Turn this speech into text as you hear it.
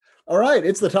All right,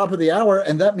 it's the top of the hour,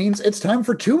 and that means it's time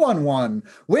for 2-on-1,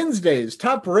 Wednesday's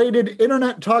top-rated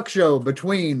internet talk show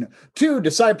between two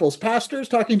disciples pastors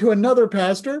talking to another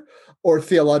pastor, or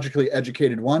theologically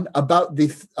educated one, about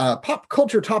the pop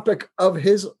culture topic of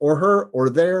his or her or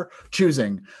their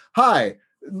choosing. Hi,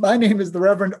 my name is the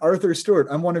Reverend Arthur Stewart.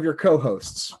 I'm one of your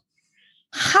co-hosts.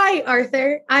 Hi,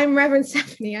 Arthur. I'm Reverend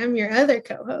Stephanie. I'm your other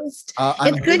co-host.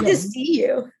 It's good to see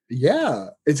you.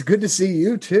 Yeah, it's good to see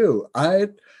you too.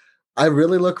 I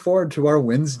really look forward to our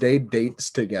Wednesday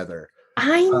dates together.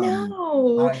 I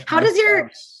know. How does your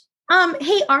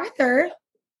hey Arthur,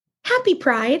 happy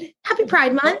Pride. Happy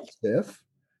Pride Month. Stiff.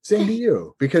 Same to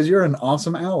you, because you're an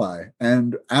awesome ally,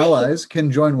 and allies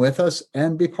can join with us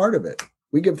and be part of it.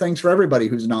 We give thanks for everybody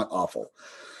who's not awful.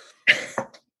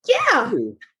 Yeah.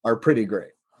 You are pretty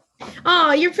great.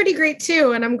 Oh, you're pretty great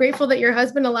too. And I'm grateful that your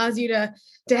husband allows you to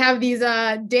have these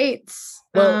dates.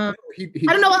 Well,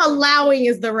 I don't know what allowing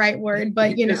is the right word,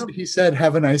 but he said,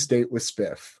 have a nice date with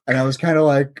Spiff. And I was kind of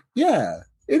like, yeah,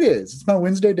 it is. It's my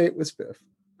Wednesday date with Spiff.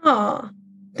 Oh,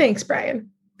 thanks,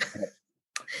 Brian.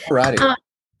 Alrighty.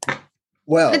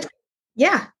 Well,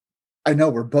 yeah. I know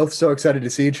we're both so excited to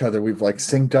see each other. We've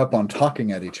synced up on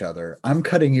talking at each other. I'm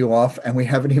cutting you off, and we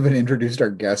haven't even introduced our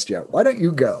guest yet. Why don't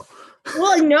you go?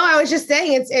 Well, no, I was just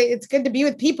saying it's good to be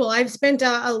with people. I've spent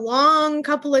a long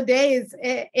couple of days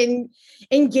in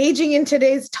engaging in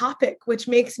today's topic, which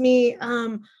makes me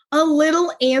a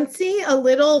little antsy, a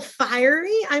little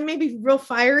fiery. I may be real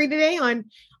fiery today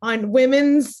on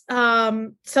women's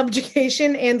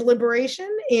subjugation and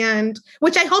liberation, and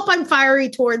which I hope I'm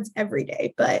fiery towards every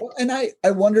day. But and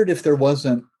I wondered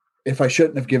if I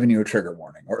shouldn't have given you a trigger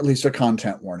warning, or at least a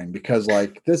content warning, because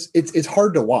it's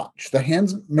hard to watch. The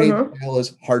Handmaid's Tale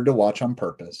is hard to watch on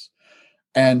purpose.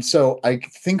 And so I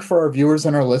think for our viewers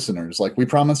and our listeners, we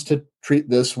promise to treat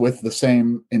this with the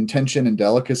same intention and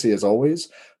delicacy as always,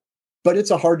 but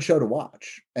it's a hard show to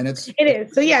watch. And it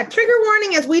is. So yeah, trigger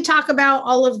warning as we talk about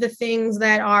all of the things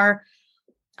that are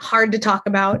hard to talk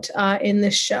about in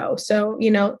this show. So,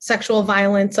 sexual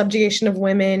violence, subjugation of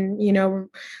women,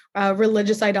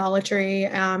 religious idolatry,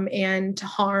 and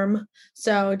harm.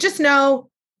 So just know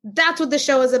that's what the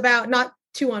show is about. Not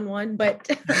 2-on-1, but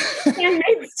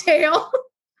Handmaid's Tale.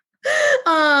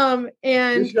 And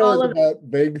this show is about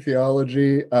vague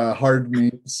theology, hard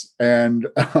meats, and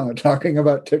talking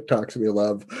about TikToks we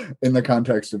love in the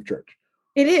context of church.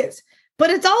 It is. But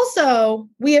it's also,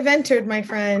 we have entered, my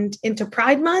friend, into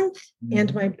Pride Month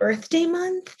and my birthday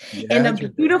month, and a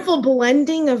beautiful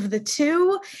blending of the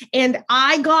two. And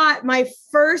I got my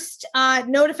first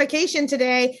notification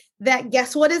today that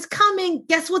guess what is coming?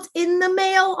 Guess what's in the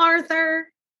mail, Arthur?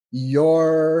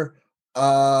 Your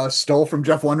stole from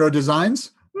Jeff Wunrow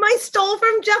Designs? My stole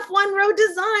from Jeff Wunrow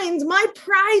Designs. My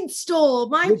Pride stole.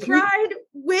 My Pride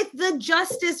with the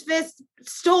Justice Fist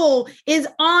stole is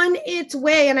on its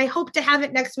way, and I hope to have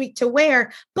it next week to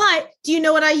wear. But do you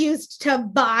know what I used to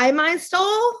buy my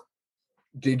stole?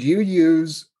 Did you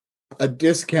use a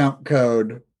discount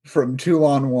code from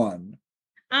 2-on-1?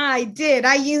 I did.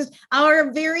 I used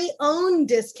our very own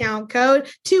discount code,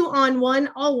 2-on-1,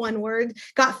 all one word.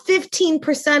 Got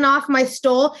 15% off my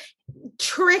stole.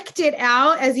 Tricked it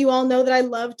out, as you all know that I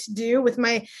love to do with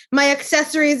my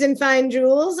accessories and fine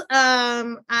jewels.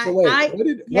 What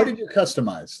did you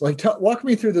customize? Walk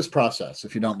me through this process,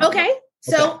 if you don't mind. Okay.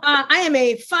 So I am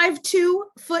a 5'2"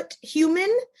 human.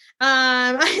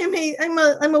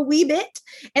 I'm a wee bit.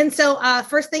 And so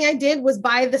first thing I did was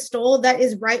buy the stole that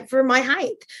is right for my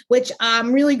height, which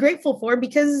I'm really grateful for,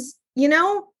 because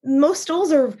most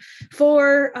stoles are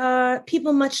for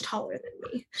people much taller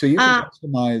than me. So you can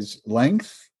customize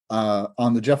length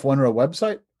on the Jeff Wunrow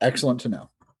website. Excellent to know.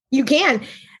 You can.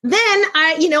 Then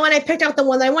I picked out the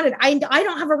one that I wanted. I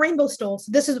don't have a rainbow stole.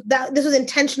 So this was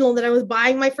intentional that I was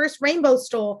buying my first rainbow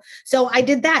stole. So I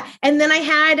did that. And then I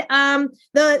had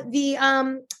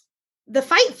the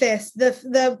fight fist,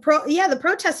 the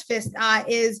protest fist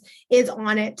is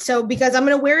on it. So because I'm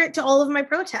going to wear it to all of my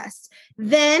protests.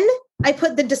 Then I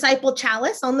put the disciple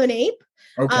chalice on the nape,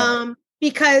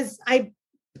 because I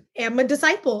am a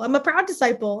disciple. I'm a proud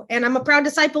disciple, and I'm a proud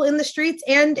disciple in the streets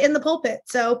and in the pulpit.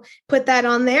 So put that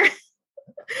on there.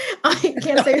 I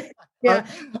can't say. Yeah,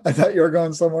 I thought you were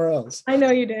going somewhere else. I know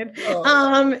you did.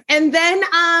 Oh. And then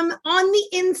on the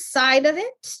inside of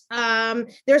it,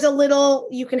 there's a little,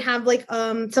 you can have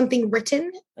something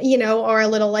written, or a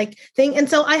little thing. And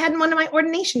so I had one of my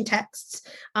ordination texts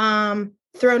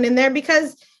thrown in there,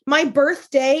 because my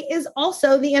birthday is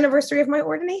also the anniversary of my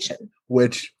ordination.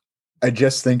 Which I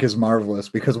just think is marvelous,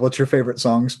 because what's your favorite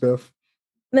song, Spiff?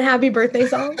 The happy birthday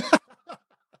song.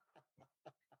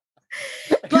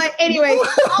 But anyway,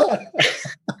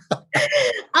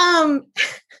 I'm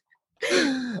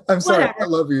sorry. Whatever. I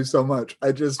love you so much.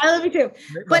 I love you too.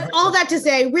 But all that to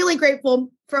say, really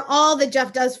grateful for all that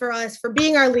Jeff does for us, for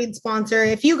being our lead sponsor.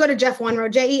 If you go to Jeff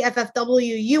Wunrow,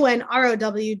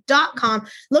 JEFFWUNROW.com,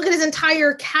 look at his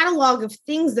entire catalog of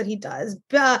things that he does.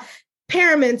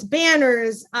 Paraments,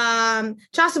 banners,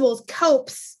 chasubles,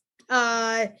 copes,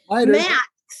 mats,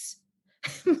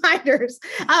 miters,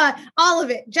 all of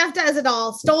it. Jeff does it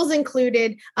all, stoles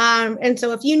included. And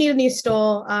so if you need a new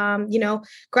stole,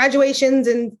 graduations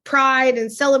and pride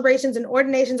and celebrations and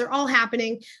ordinations are all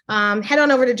happening. Head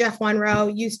on over to Jeff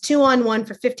Wunrow, use 2-on-1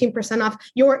 for 15% off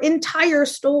your entire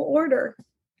stole order.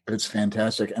 It's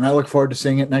fantastic. And I look forward to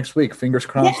seeing it next week. Fingers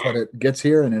crossed that it gets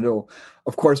here, and it'll,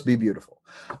 of course, be beautiful.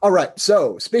 All right.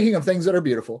 So speaking of things that are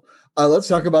beautiful, let's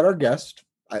talk about our guest.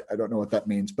 I don't know what that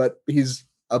means, but he's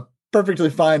a perfectly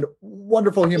fine,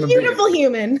 wonderful human being. Beautiful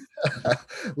human.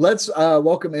 Let's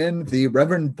welcome in the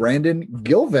Reverend Brandon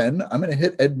Gilvin. I'm going to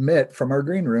hit admit from our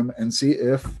green room and see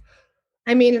if...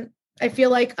 I feel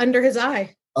like under his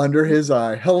eye. Under his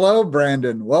eye. Hello,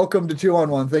 Brandon. Welcome to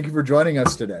 2-on-1. Thank you for joining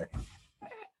us today.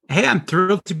 Hey, I'm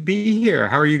thrilled to be here.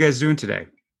 How are you guys doing today?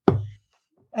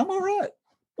 I'm all right.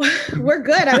 We're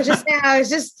good. I was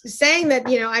just saying that,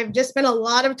 I've just spent a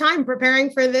lot of time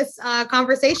preparing for this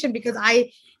conversation because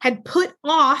I had put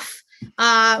off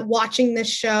watching this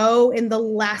show in the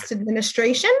last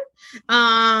administration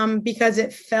because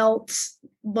it felt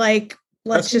like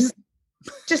it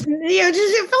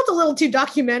felt a little too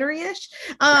documentary-ish.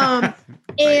 Right.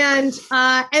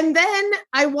 And then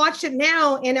I watched it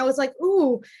now and I was like,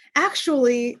 ooh,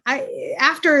 actually,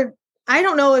 I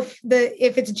don't know if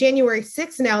it's January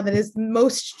 6th now that is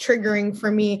most triggering for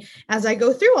me as I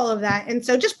go through all of that. And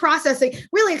so just processing,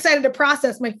 really excited to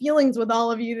process my feelings with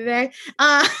all of you today.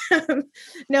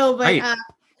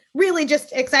 Really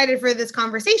just excited for this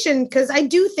conversation because I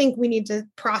do think we need to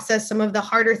process some of the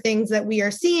harder things that we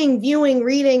are seeing, viewing,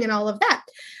 reading, and all of that.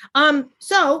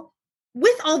 So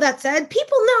with all that said,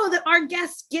 people know that our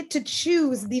guests get to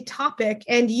choose the topic,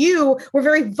 and you were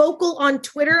very vocal on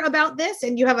Twitter about this,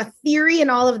 and you have a theory and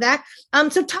all of that.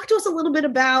 So talk to us a little bit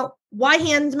about why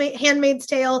Handmaid's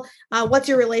Tale, what's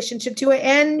your relationship to it,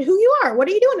 and who you are. What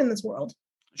are you doing in this world?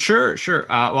 Sure.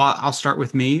 Well, I'll start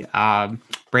with me.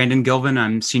 Brandon Gilvin.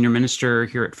 I'm senior minister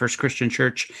here at First Christian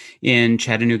Church in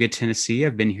Chattanooga, Tennessee.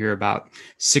 I've been here about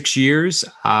 6 years.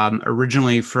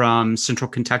 Originally from Central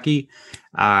Kentucky.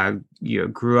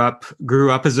 Grew up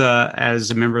as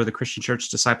a member of the Christian Church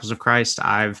Disciples of Christ.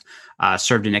 I've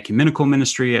served in ecumenical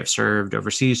ministry. I've served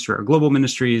overseas through our global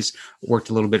ministries, worked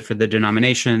a little bit for the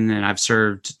denomination, and I've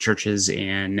served churches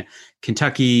in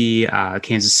Kentucky,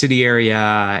 Kansas City area,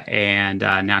 and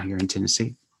now here in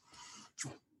Tennessee.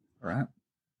 All right.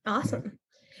 Awesome.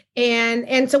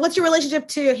 And so what's your relationship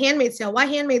to Handmaid's Tale? Why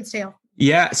Handmaid's Tale?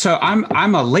 Yeah, so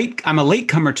I'm a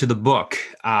latecomer to the book,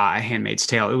 Handmaid's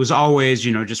Tale. It was always,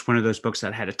 just one of those books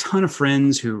that I had a ton of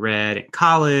friends who read in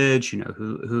college,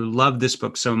 who loved this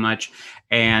book so much.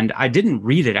 And I didn't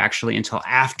read it actually until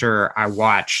after I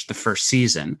watched the first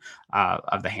season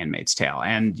of The Handmaid's Tale.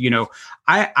 And,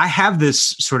 I have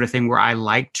this sort of thing where I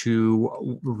like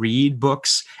to read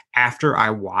books after I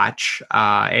watch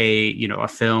a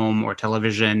film or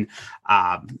television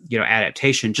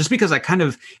adaptation, just because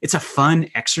it's a fun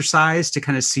exercise to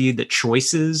kind of see the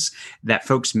choices that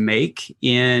folks make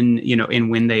in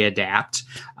when they adapt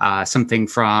something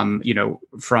from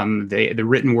the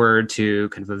written word to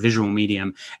kind of a visual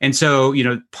medium. And so,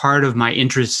 part of my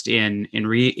interest in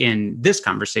this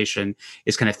conversation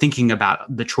is kind of thinking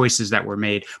about the choices that were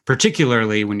made,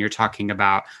 particularly when you're talking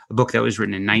about a book that was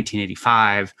written in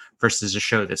 1985 versus a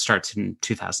show that starts in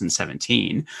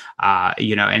 2017,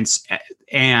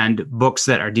 and books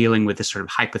that are dealing with this sort of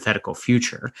hypothetical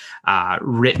future,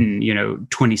 written,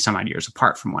 20 some odd years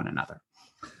apart from one another.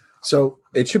 So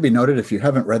it should be noted, if you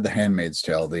haven't read The Handmaid's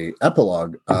Tale, the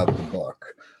epilogue of the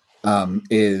book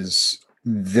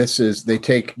they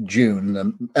take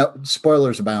June,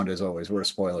 spoilers abound as always, we're a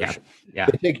spoiler show. Yeah.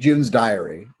 They take June's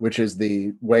diary, which is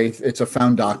the way, it's a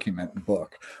found document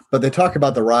book, but they talk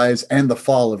about the rise and the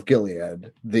fall of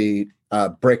Gilead, the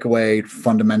breakaway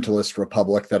fundamentalist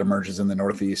republic that emerges in the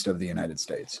northeast of the United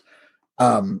States.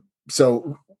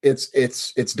 So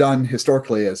it's done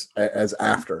historically as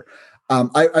after.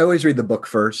 I always read the book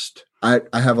first. I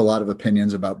have a lot of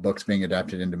opinions about books being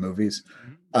adapted into movies.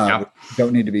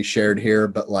 Don't need to be shared here,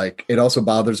 but it also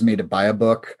bothers me to buy a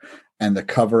book and the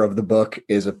cover of the book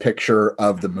is a picture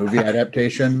of the movie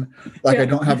adaptation. I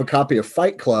don't have a copy of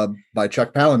Fight Club by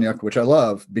Chuck Palahniuk, which I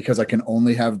love, because I can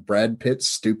only have Brad Pitt's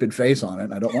stupid face on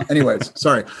it. I don't want, anyways,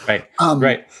 sorry. Right.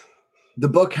 the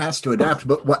book has to adapt.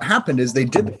 But what happened is they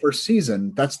did the first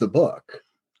season. That's the book.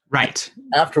 Right.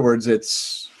 Afterwards,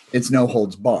 it's no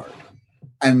holds barred.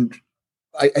 And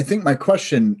I think my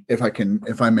question, if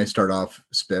I may start off,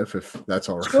 Spiff, if that's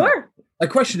all right. Sure. My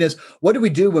question is, what do we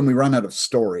do when we run out of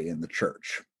story in the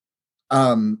church?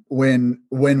 When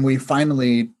we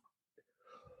finally,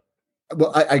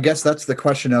 well, I guess that's the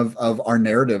question of our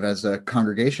narrative as a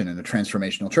congregation in a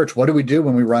transformational church. What do we do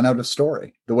when we run out of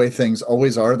story? The way things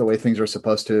always are, the way things are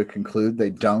supposed to conclude, they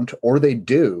don't, or they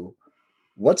do.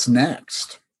 What's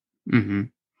next? Mm-hmm.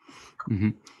 Mm-hmm.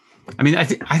 I mean, I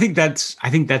think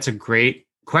that's a great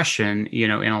question, in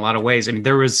a lot of ways. I mean,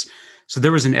 there was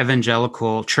an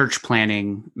evangelical church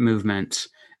planning movement.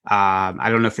 I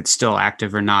don't know if it's still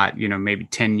active or not, maybe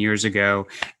 10 years ago.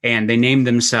 And they named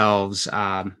themselves,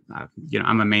 I'm a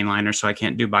mainliner, so I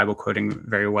can't do Bible quoting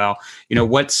very well.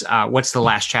 What's the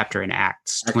last chapter in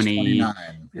Acts 29?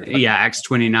 Yeah, Acts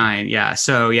 29. Yeah.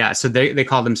 So they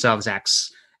call themselves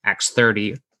Acts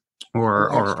 30. Or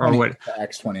what?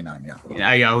 Acts 29,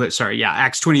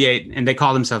 Acts 28, and they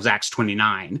call themselves Acts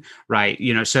 29, right?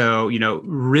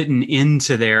 Written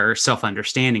into their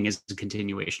self-understanding is the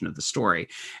continuation of the story.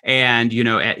 And,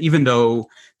 even though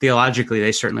theologically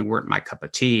they certainly weren't my cup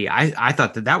of tea, I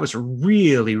thought that was a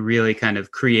really, really kind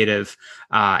of creative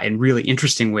and really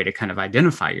interesting way to kind of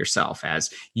identify yourself as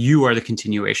you are the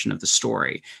continuation of the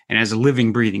story. And as a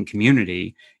living, breathing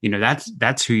community,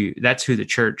 that's who the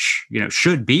church,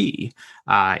 should be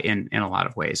in a lot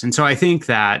of ways. And so I think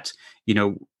that,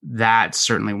 that's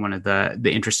certainly one of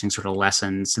the interesting sort of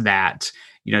lessons that,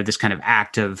 this kind of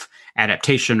act of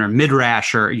adaptation or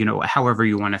midrash, or, however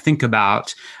you want to think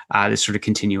about this sort of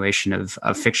continuation of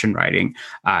fiction writing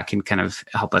can kind of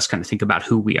help us kind of think about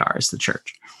who we are as the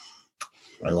church.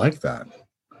 I like that.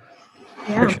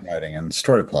 Yeah. Fiction writing and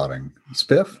story plotting.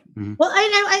 Spiff? Mm-hmm. Well,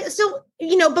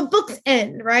 but books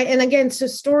end, right? And again, so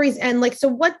stories end. Like, so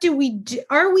what do we do?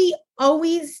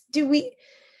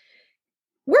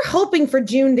 We're hoping for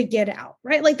June to get out,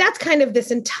 right? Like, that's kind of this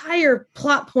entire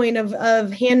plot point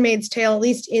of Handmaid's Tale, at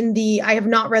least I have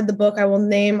not read the book.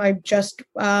 I just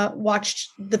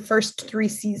watched the first 3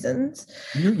 seasons.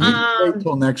 You wait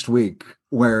till next week,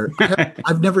 where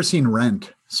I've never seen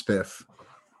Rent, Spiff.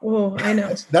 Oh, I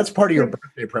know. That's part of your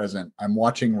birthday present. I'm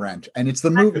watching Rent, and it's the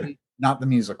movie, not the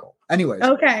musical. Anyways.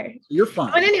 Okay. You're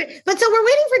fine. But so we're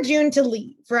waiting for June to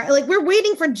leave, right? Like, we're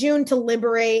waiting for June to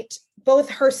liberate both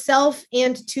herself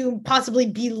and to possibly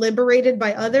be liberated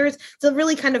by others. So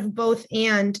really kind of both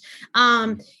and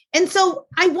so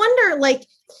I wonder, like,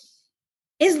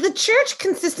 is the church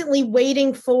consistently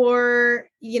waiting for,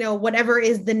 whatever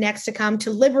is the next to come to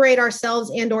liberate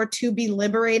ourselves and or to be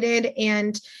liberated,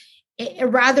 and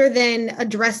rather than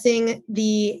addressing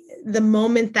the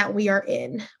moment that we are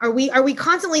in? Are we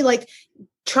constantly like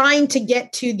trying to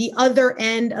get to the other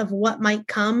end of what might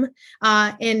come?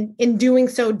 And in doing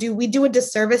so, do we do a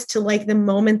disservice to like the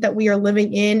moment that we are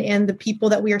living in and the people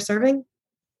that we are serving?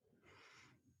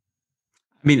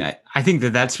 I mean, I think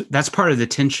that's part of the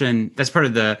tension. That's part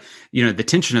of the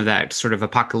tension of that sort of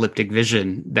apocalyptic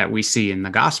vision that we see in the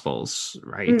Gospels,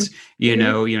 right?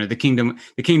 Mm-hmm. The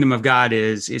kingdom of God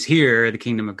is here. The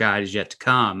kingdom of God is yet to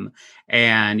come.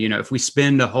 And, if we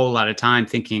spend a whole lot of time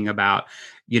thinking about,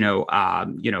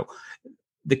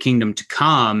 the kingdom to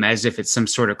come as if it's some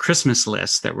sort of Christmas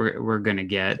list that we're going to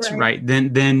get, right?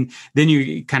 Then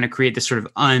you kind of create this sort of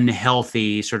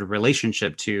unhealthy sort of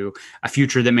relationship to a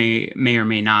future that may or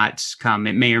may not come.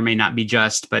 It may or may not be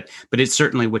just, but it's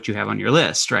certainly what you have on your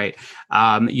list, right?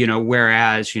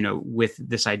 Whereas, with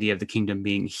this idea of the kingdom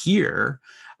being here,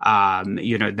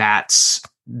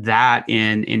 that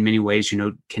in many ways,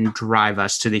 can drive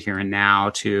us to the here and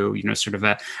now, to, sort of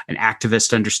an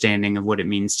activist understanding of what it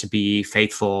means to be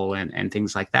faithful and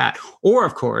things like that. Or,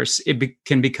 of course, it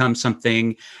can become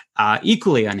something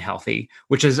equally unhealthy,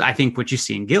 which is, I think, what you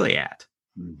see in Gilead.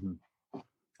 Mm-hmm.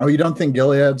 Oh, you don't think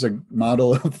Gilead's a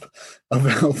model of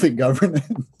healthy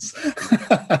governance?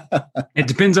 It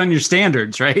depends on your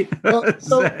standards, right? Well,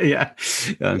 yeah.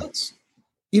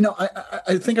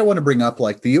 I think I want to bring up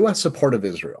like the U.S. support of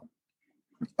Israel.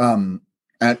 I'm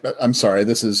sorry,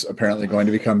 this is apparently going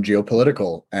to become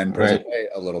geopolitical and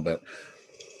a little bit.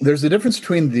 There's a difference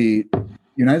between the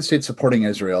United States supporting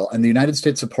Israel and the United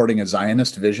States supporting a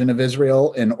Zionist vision of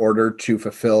Israel in order to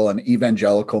fulfill an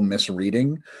evangelical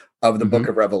misreading of the book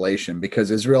of Revelation,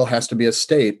 because Israel has to be a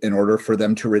state in order for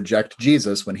them to reject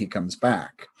Jesus when he comes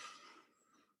back.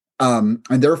 And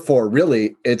therefore,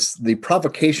 really, it's the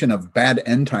provocation of bad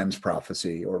end times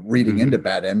prophecy, or reading into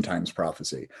bad end times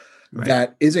prophecy,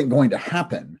 that isn't going to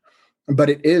happen but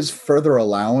it is further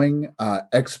allowing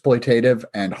exploitative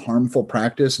and harmful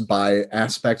practice by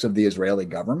aspects of the Israeli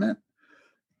government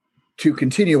to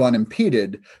continue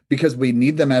unimpeded, because we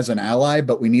need them as an ally,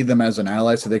 but we need them as an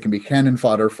ally so they can be cannon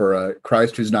fodder for a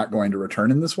Christ who's not going to return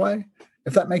in this way,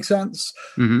 if that makes sense.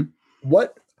 Mm-hmm.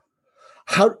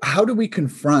 How do we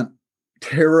confront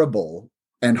terrible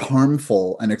and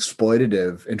harmful and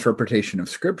exploitative interpretation of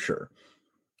Scripture?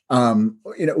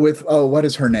 With what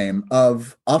is her name?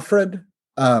 Of Offred?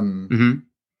 Mm-hmm.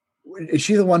 Is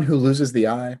she the one who loses the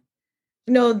eye?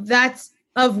 No, that's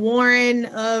of Warren,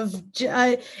 of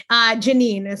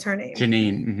Janine is her name.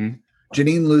 Janine. Mm-hmm.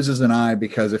 Janine loses an eye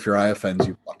because if your eye offends,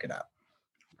 you pluck it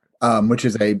out, which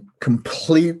is a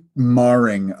complete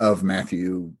marring of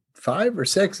Matthew 5 or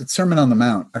 6. It's Sermon on the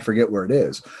Mount. I forget where it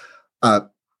is. I'm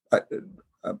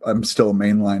still a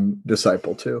mainline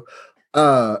disciple too.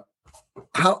 How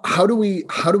do we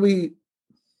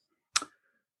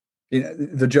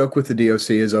the joke with the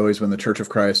DOC is always when the Church of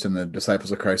Christ and the Disciples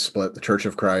of Christ split, the Church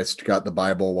of Christ got the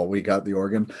Bible while we got the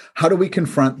organ. How do we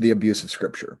confront the abuse of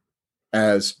Scripture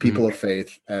as people of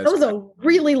faith? That was a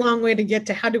really long way to get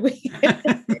to how do we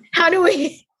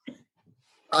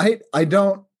I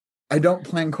don't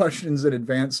plan questions in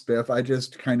advance, Biff. I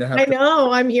just kind of have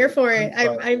I'm here for it.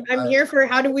 I'm here for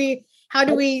how do we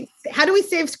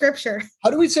save Scripture?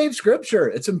 How do we save Scripture?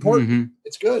 It's important. Mm-hmm.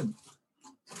 It's good.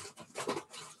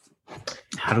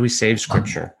 How do we save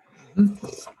Scripture? I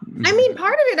mean,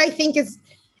 part of it, I think, is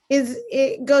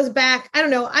it goes back. I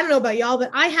don't know about y'all, but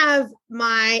I have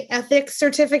my ethics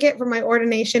certificate for my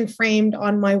ordination framed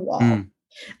on my wall.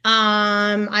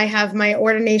 I have my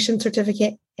ordination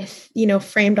certificate,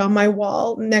 framed on my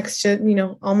wall next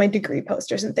to, all my degree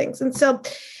posters and things. And so,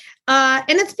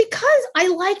 and it's because I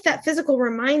like that physical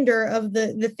reminder of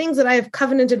the things that I have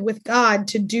covenanted with God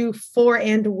to do for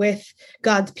and with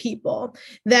God's people.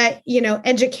 That,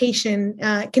 education,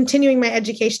 continuing my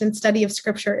education and study of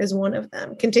Scripture is one of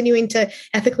them. Continuing to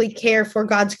ethically care for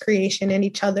God's creation and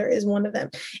each other is one of them.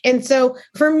 And so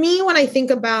for me, when I think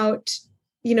about,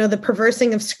 the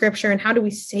perversing of Scripture and how do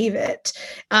we save it,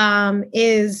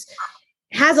 has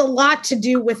a lot to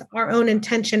do with our own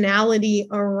intentionality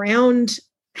around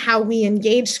how we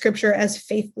engage Scripture as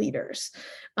faith leaders.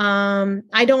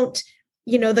 I don't,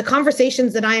 the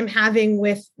conversations that I'm having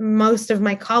with most of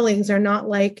my colleagues are not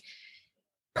like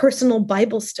personal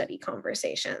Bible study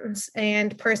conversations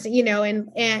and for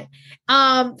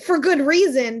good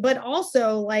reason, but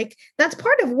also like that's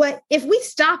part of what, if we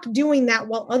stop doing that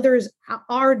while others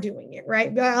are doing it,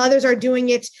 right? Others are doing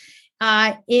it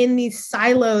in these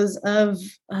silos of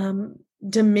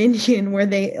dominion where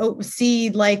they see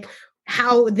like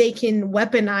how they can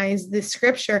weaponize this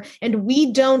Scripture. And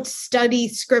we don't study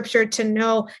Scripture to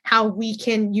know how we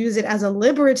can use it as a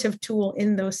liberative tool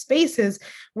in those spaces.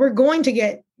 We're going to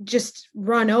get just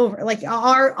run over. Like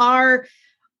our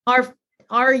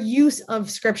use of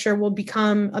Scripture will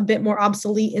become a bit more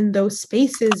obsolete in those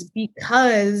spaces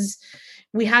because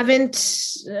we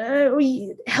haven't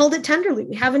we held it tenderly.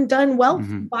 We haven't done well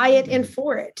by it and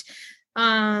for it.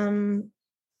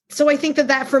 So I think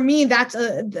that for me, that's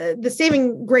the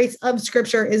saving grace of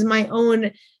Scripture is my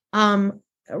own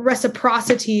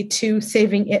reciprocity to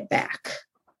saving it back.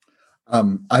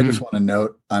 I just want to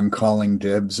note, I'm calling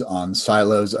dibs on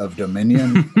Silos of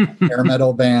Dominion hair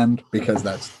metal band because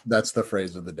that's the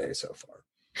phrase of the day so far.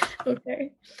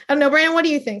 Okay. I don't know, Brandon, what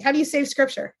do you think? How do you save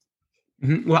Scripture?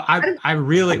 Well, I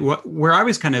really, where I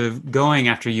was kind of going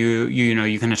after you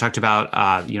kind of talked about,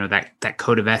 that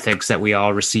code of ethics that we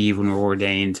all receive when we're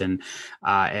ordained and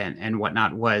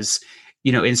whatnot was,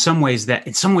 in some ways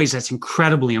that's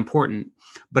incredibly important.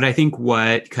 But I think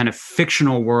what kind of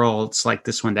fictional worlds like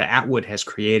this one that Atwood has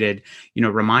created,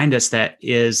 remind us that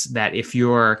if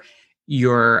your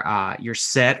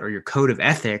set or your code of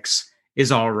ethics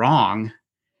is all wrong,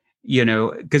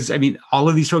 because I mean, all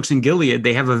of these folks in Gilead,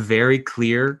 they have a very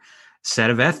clear set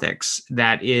of ethics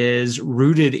that is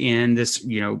rooted in this,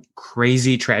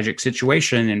 crazy, tragic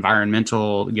situation,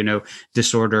 environmental,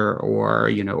 disorder,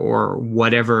 or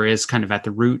whatever is kind of at the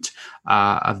root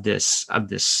of this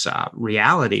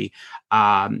reality.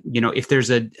 If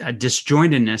there's a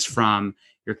disjointedness from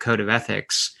your code of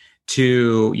ethics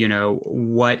to,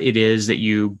 what it is that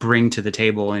you bring to the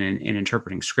table in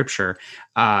interpreting Scripture.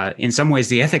 In some ways,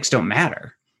 the ethics don't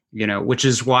matter, which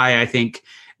is why I think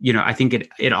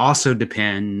it also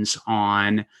depends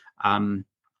on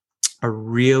a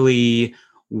really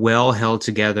well held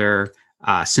together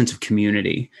sense of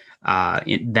community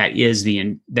that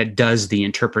does the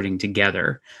interpreting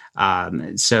together,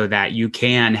 so that you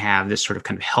can have this sort of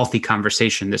kind of healthy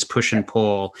conversation, this push and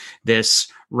pull,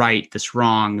 this right, this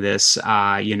wrong, this,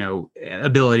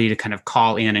 ability to kind of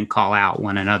call in and call out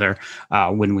one another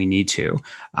when we need to,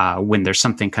 when there's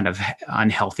something kind of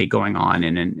unhealthy going on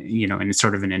in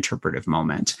sort of an interpretive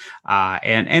moment.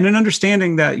 And an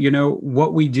understanding that,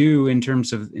 what we do in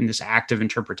this act of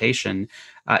interpretation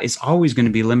is always going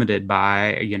to be limited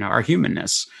by, our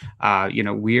humanness.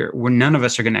 We're none of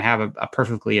us are going to have a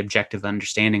perfectly objective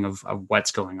understanding of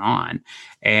what's going on.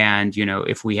 And,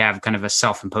 if we have kind of a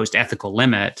self-imposed ethical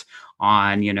limit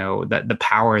on, the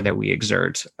power that we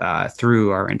exert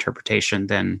through our interpretation,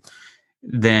 then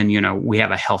we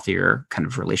have a healthier kind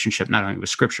of relationship, not only with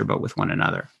Scripture, but with one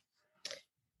another.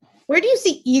 Where do you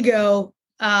see ego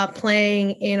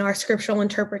playing in our scriptural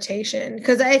interpretation?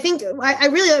 Because I think I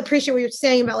really appreciate what you're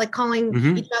saying about like calling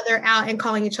each other out and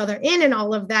calling each other in and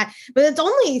all of that. But it's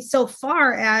only so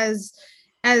far as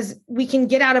we can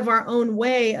get out of our own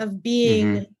way of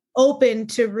being open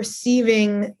to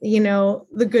receiving,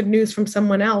 the good news from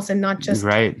someone else and not just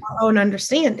our own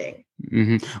understanding.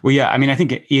 Well, yeah, I mean, I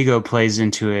think ego plays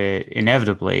into it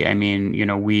inevitably. I mean,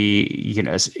 we,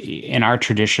 in our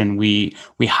tradition, we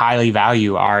highly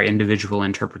value our individual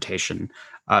interpretation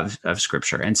of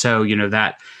Scripture. And so,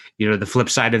 that, the flip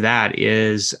side of that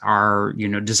is our,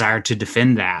 desire to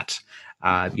defend that,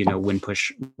 when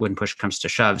push comes to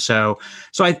shove. So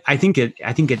I think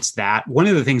it's that. One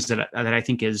of the things that I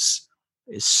think is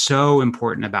so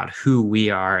important about who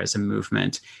we are as a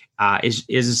movement is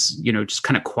just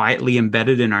kind of quietly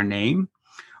embedded in our name.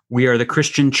 We are the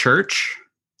Christian church,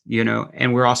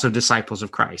 and we're also disciples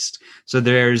of Christ. So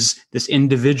there's this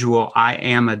individual, I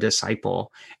am a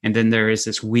disciple, and then there is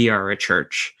this, we are a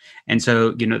church. And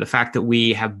so, the fact that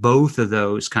we have both of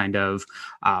those kind of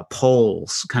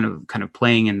poles kind of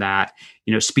playing in that,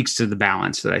 speaks to the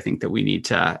balance that I think that we need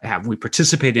to have. We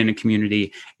participate in a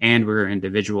community and we're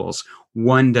individuals.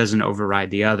 One doesn't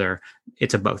override the other.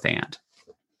 It's a both and.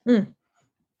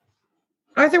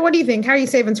 Arthur, what do you think? How are you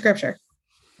saving Scripture?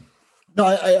 No,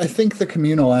 I think the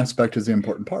communal aspect is the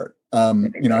important part. I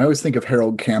always think of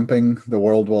Harold Camping, "The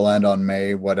world will end on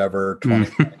May, whatever,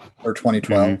 2020 or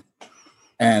 2012.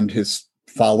 And his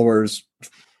followers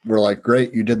were like,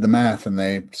 great, you did the math. And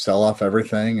they sell off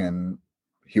everything. And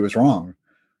he was wrong.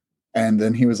 And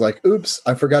then he was like, oops,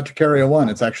 I forgot to carry a 1.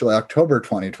 It's actually October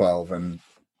 2012. And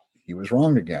he was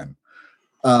wrong again.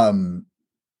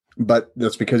 But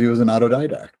that's because he was an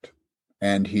autodidact.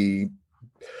 And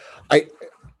I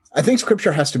think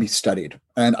Scripture has to be studied.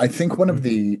 And I think one of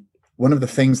the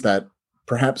things that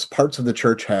perhaps parts of the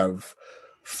church have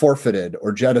forfeited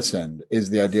or jettisoned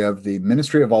is the idea of the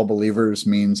ministry of all believers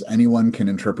means anyone can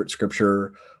interpret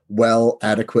Scripture well,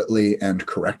 adequately, and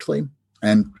correctly.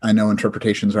 And I know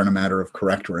interpretations aren't a matter of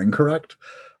correct or incorrect,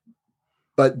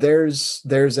 but there's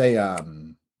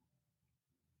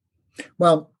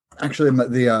actually,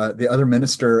 the other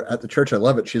minister at the church, I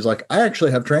love it. She's like, I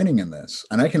actually have training in this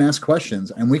and I can ask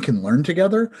questions and we can learn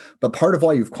together. But part of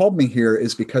why you've called me here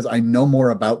is because I know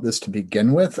more about this to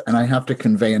begin with, and I have to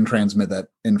convey and transmit that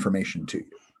information to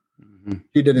you.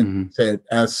 He didn't say it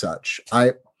as such.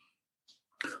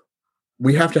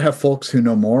 We have to have folks who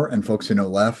know more and folks who know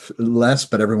less,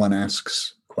 but everyone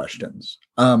asks questions.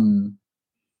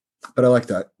 But I like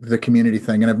that, the community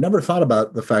thing. And I've never thought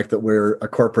about the fact that we're a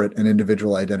corporate and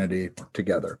individual identity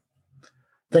together.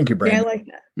 Thank you, Brandon. Yeah, I like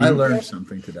that. I learned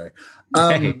something today.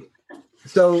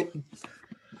 So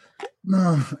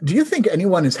do you think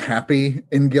anyone is happy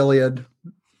in Gilead?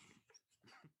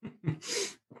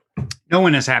 No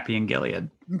one is happy in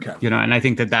Gilead. Okay. And I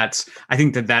think that's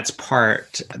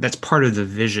part of the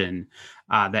vision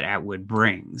that Atwood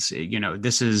brings.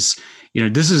 This is a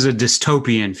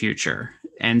dystopian future.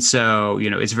 And so,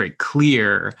 it's very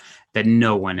clear that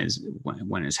no one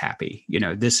is happy.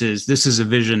 This is a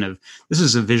vision of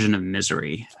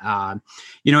misery. And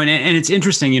it's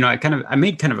interesting. I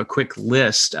made kind of a quick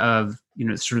list of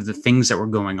sort of the things that were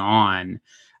going on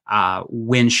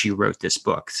when she wrote this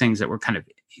book, things that were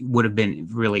would have been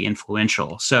really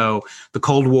influential. So the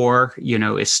Cold War,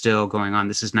 is still going on.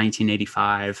 This is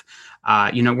 1985.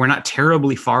 We're not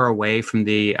terribly far away from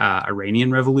the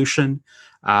Iranian Revolution.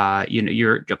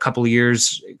 You're a couple of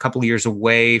years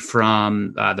away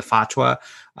from the fatwa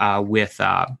with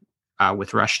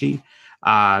Rushdie.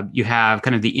 You have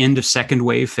kind of the end of second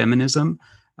wave feminism,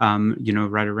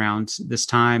 right around this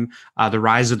time. The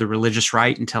rise of the religious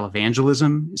right and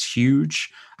televangelism is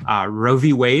huge. Roe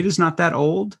v. Wade is not that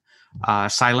old.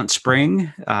 Silent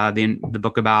Spring, the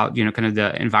book about, kind of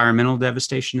the environmental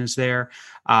devastation is there.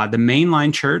 The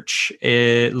mainline church,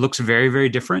 it looks very, very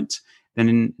different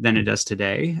than it does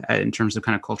today in terms of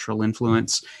kind of cultural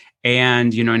influence.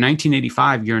 And, in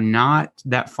 1985, you're not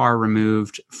that far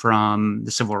removed from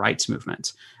the civil rights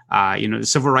movement. The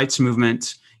civil rights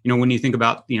movement, when you think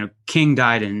about, King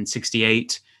died in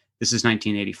 1968, this is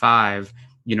 1985,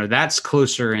 that's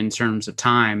closer in terms of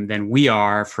time than we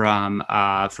are from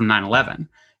 9/11,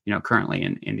 currently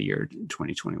in the year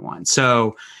 2021.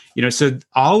 So, so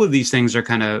all of these things are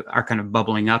kind of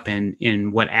bubbling up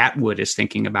in what Atwood is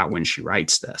thinking about when she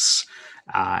writes this.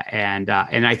 And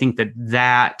I think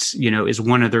that is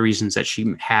one of the reasons that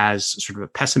she has sort of a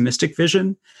pessimistic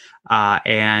vision,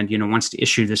 and wants to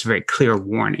issue this very clear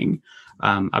warning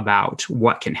about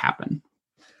what can happen.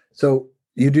 So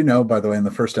you do know, by the way, in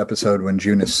the first episode when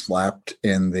June is slapped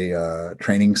in the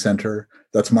training center,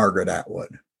 that's Margaret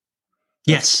Atwood.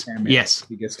 Yes. Yes.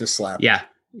 He gets to slap. Yeah.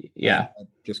 Yeah. I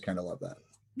just kind of love that.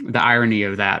 The irony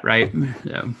of that, right?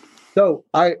 Yeah. So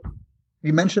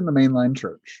you mentioned the mainline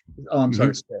church. Oh, I'm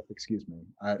sorry, Steph, excuse me.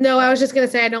 I was just going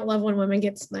to say I don't love when women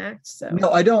get smacked. So no,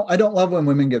 I don't love when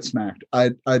women get smacked.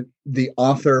 The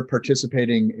author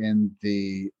participating in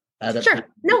the adaptation. Sure.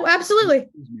 No, absolutely.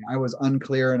 I was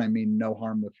unclear, and I mean no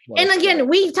harm with. And again,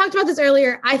 we talked about this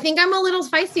earlier. I think I'm a little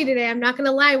feisty today. I'm not going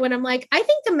to lie. When I'm like, I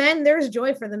think the men, there's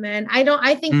joy for the men. I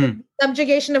think the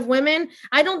subjugation of women.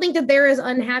 I don't think that they're as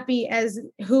unhappy as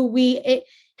who we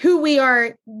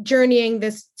are journeying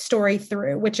this story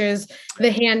through, which is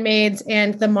the handmaids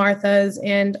and the Marthas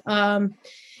and all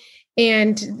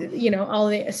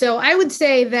the, so I would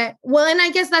say that, well, and I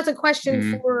guess that's a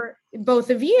question for both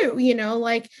of you,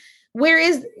 where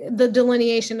is the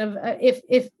delineation of if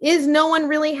is no one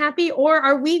really happy, or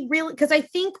are we really, because I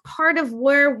think part of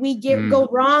where we go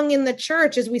wrong in the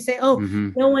church is we say,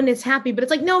 no one is happy, but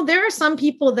it's like, no, there are some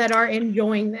people that are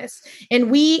enjoying this, and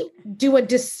we do a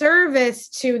disservice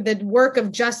to the work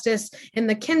of justice in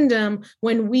the kingdom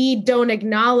when we don't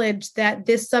acknowledge that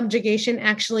this subjugation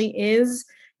actually is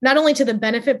not only to the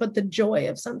benefit, but the joy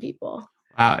of some people.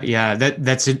 Yeah,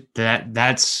 that's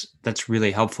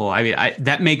really helpful. I mean,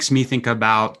 that makes me think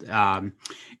about,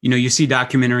 you see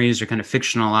documentaries or kind of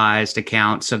fictionalized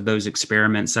accounts of those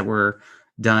experiments that were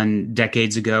done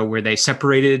decades ago, where they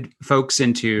separated folks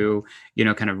into,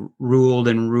 kind of ruled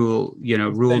and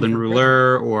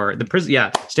ruler, or the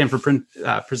prison, Stanford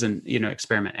prison,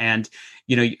 experiment, and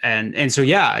so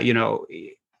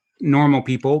normal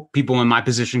people in my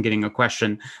position getting a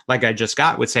question like I just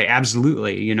got would say,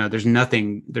 absolutely, there's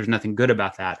nothing good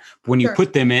about that. But when you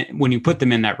put them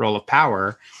in that role of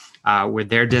power, where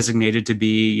they're designated to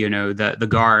be, the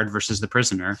guard versus the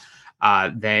prisoner,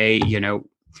 they,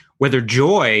 whether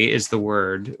joy is the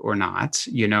word or not,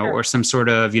 or some sort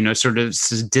of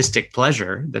sadistic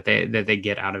pleasure that they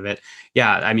get out of it.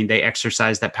 Yeah. I mean, they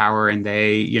exercise that power, and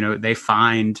they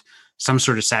find some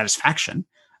sort of satisfaction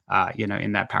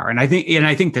in that power. And I think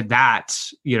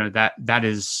that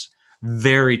is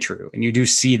very true. And you do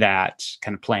see that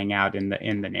kind of playing out in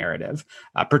the narrative,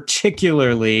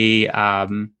 particularly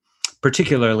in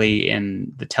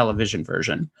the television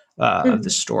version of the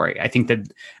story. I think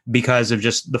that because of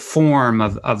just the form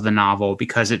of the novel,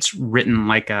 because it's written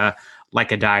like a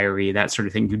diary, that sort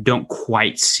of thing, you don't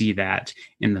quite see that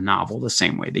in the novel the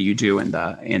same way that you do in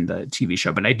the TV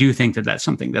show. But I do think that that's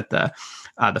something that the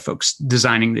folks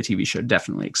designing the TV show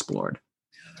definitely explored.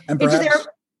 And perhaps,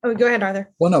 go ahead, Arthur.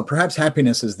 Well, no, perhaps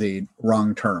happiness is the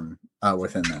wrong term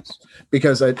within this,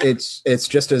 because it's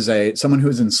just as someone who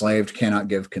is enslaved cannot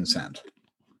give consent.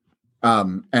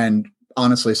 And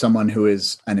honestly, someone who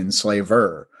is an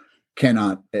enslaver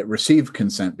cannot receive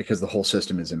consent because the whole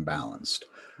system is imbalanced.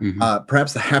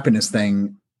 Perhaps the happiness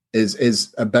thing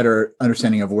is a better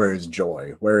understanding of where is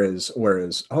joy, where is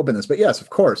hope in this. But yes,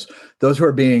 of course, those who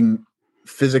are being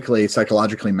physically,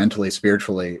 psychologically, mentally,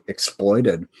 spiritually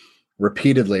exploited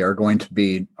repeatedly are going to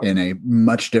be in a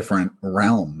much different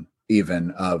realm even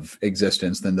of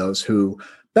existence than those who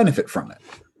benefit from it.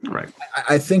 Right.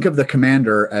 I think of the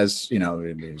commander as,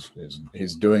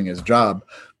 he's doing his job,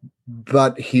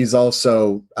 but he's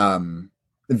also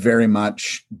very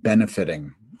much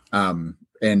benefiting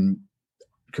in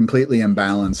completely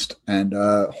imbalanced and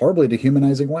horribly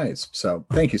dehumanizing ways. So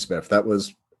thank you, Spiff. That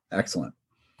was excellent.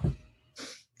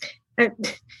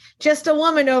 Just a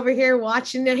woman over here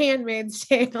watching The Handmaid's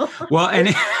Tale. Well, and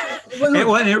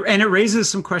it raises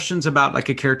some questions about like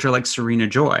a character like Serena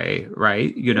Joy,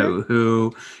 right?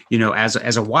 Who,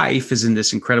 as a wife is in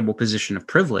this incredible position of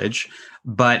privilege,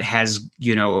 but has,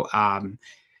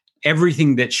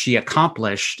 everything that she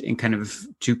accomplished in kind of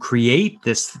to create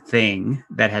this thing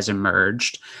that has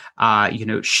emerged,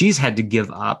 she's had to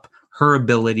give up her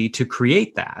ability to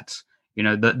create that,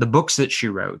 the books that she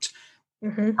wrote,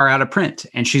 are out of print,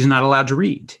 and she's not allowed to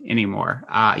read anymore.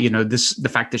 The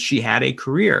fact that she had a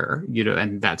career,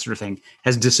 and that sort of thing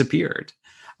has disappeared.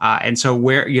 And so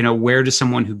where does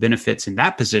someone who benefits in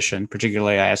that position,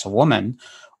 particularly as a woman,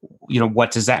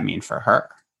 what does that mean for her?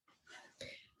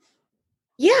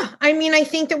 Yeah. I mean, I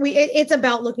think that it's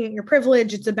about looking at your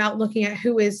privilege. It's about looking at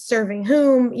who is serving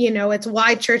whom, it's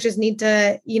why churches need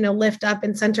to, lift up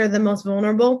and center the most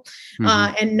vulnerable,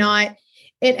 and not.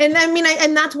 And I mean,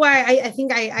 and that's why I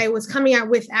think I was coming out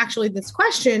with actually this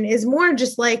question is more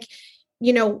just like,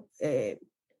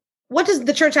 what does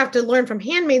the church have to learn from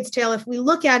Handmaid's Tale? If we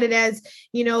look at it as,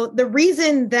 the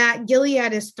reason that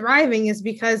Gilead is thriving is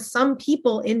because some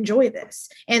people enjoy this,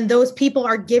 and those people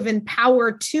are given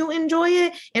power to enjoy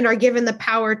it and are given the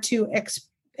power to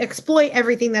exploit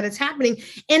everything that is happening.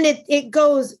 And it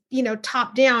goes,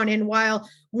 top down. And while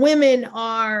women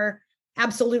are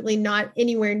absolutely not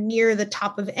anywhere near the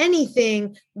top of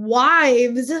anything,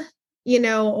 wives,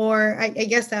 or I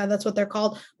guess that's what they're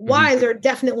called. Wives are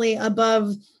definitely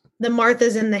above the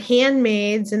Marthas and the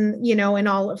handmaids and, and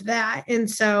all of that. And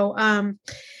so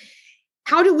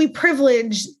how do we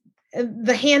privilege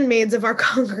the handmaids of our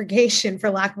congregation,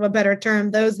 for lack of a better term,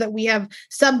 those that we have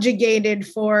subjugated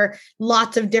for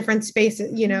lots of different spaces,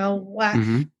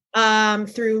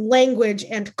 through language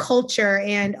and culture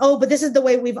and, but this is the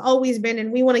way we've always been.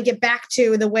 And we want to get back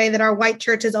to the way that our white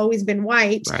church has always been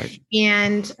white. Right.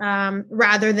 And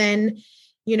rather than,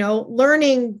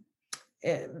 learning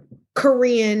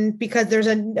Korean, because there's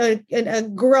a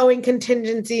growing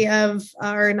contingency of,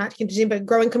 or not contingency, but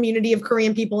growing community of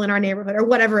Korean people in our neighborhood, or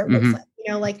whatever it looks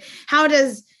like, like how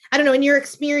does, I don't know, in your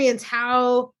experience,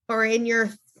 or in your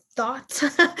thoughts,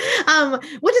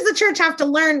 what does the church have to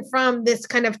learn from this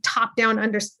kind of top-down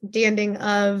understanding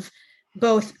of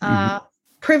both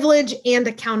privilege and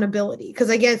accountability? Because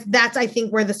I guess that's, I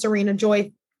think, where the Serena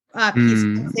Joy piece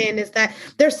comes in, is that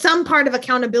there's some part of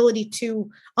accountability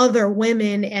to other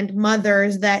women and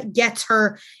mothers that gets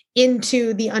her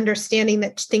into the understanding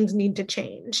that things need to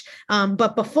change.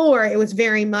 But before, it was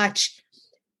very much,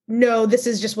 no, this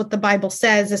is just what the Bible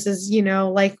says. This is,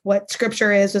 like what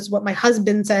scripture is. This is what my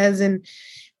husband says. And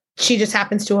she just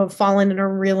happens to have fallen in a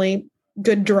really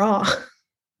good draw.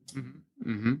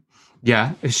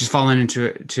 Yeah, she's fallen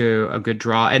into a good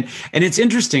draw. And it's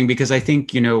interesting because I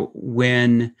think,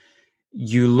 when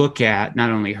you look at not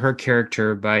only her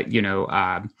character, but,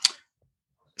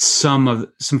 some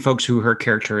folks who her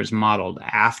character is modeled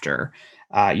after,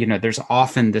 there's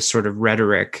often this sort of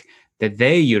rhetoric that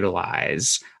they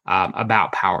utilize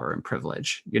about power and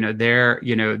privilege. They're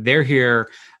here,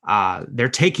 they're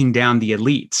taking down the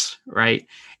elites, right?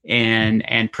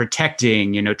 And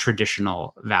protecting,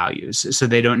 traditional values. So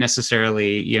they don't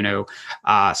necessarily,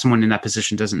 someone in that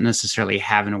position doesn't necessarily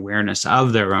have an awareness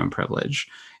of their own privilege,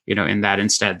 in that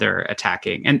instead they're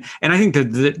attacking. And I think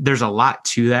that there's a lot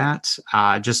to that,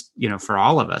 just, for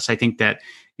all of us. I think that,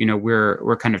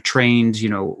 we're kind of trained,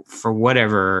 for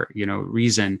whatever,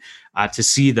 reason, to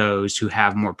see those who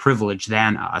have more privilege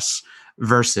than us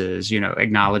versus,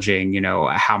 acknowledging,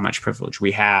 how much privilege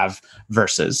we have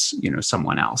versus,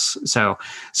 someone else. So,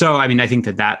 I mean, I think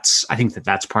that's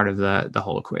part of the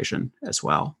whole equation as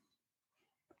well.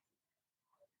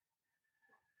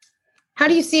 How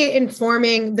do you see it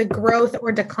informing the growth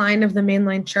or decline of the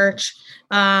mainline church,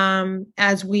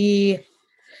 as we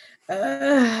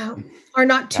are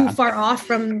not too far off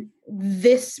from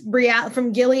this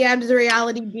from Gilead's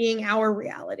reality being our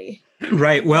reality?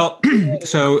 Right. Well,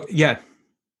 so yeah.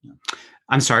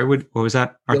 I'm sorry. What was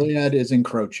that? Gilead is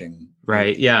encroaching.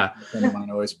 Right. Yeah. A friend of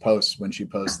mine always posts when she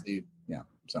posts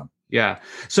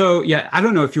So I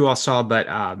don't know if you all saw, but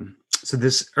so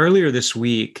this earlier this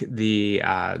week, the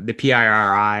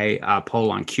PIRI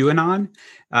poll on QAnon.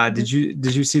 Did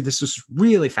you see this? Was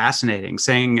really fascinating,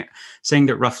 saying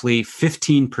that roughly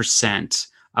 15%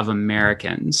 of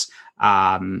Americans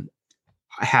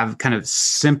have kind of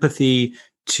sympathy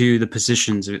to the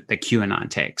positions that QAnon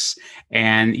takes.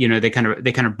 And, they kind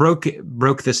of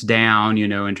broke this down,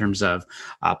 in terms of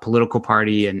political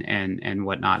party and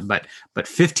whatnot, but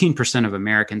 15% of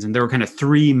Americans, and there were kind of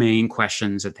three main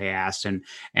questions that they asked. And,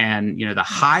 the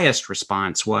highest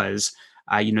response was,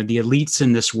 the elites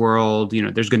in this world,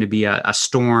 there's going to be a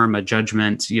storm, a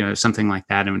judgment, something like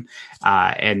that.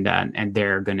 And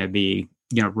they're going to be,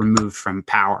 removed from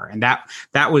power. And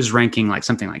that was ranking like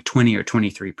something like 20 or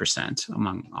 23%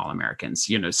 among all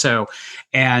Americans, so,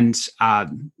 and,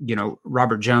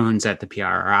 Robert Jones at the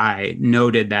PRI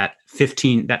noted that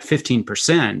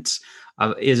 15%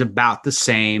 is about the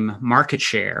same market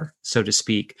share, so to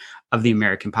speak, of the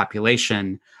American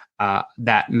population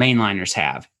that mainliners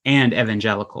have and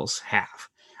evangelicals have.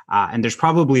 And there's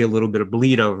probably a little bit of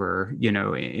bleed over,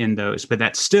 in those, but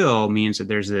that still means that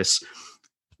there's this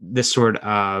sort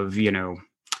of,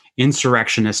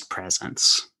 insurrectionist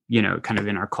presence, kind of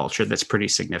in our culture that's pretty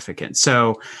significant.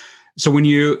 So when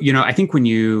I think when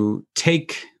you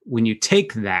take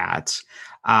that,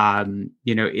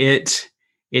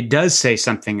 it does say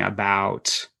something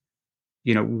about,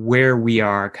 where we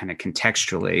are kind of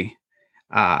contextually,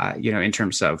 in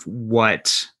terms of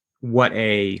what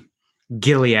a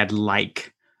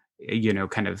Gilead-like,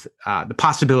 kind of the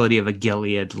possibility of a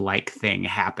Gilead-like thing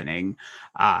happening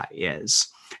is.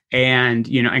 And,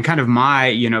 and kind of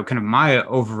my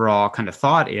overall kind of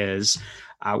thought is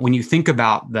when you think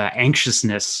about the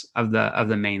anxiousness of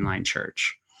the mainline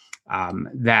church,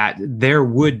 that there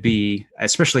would be,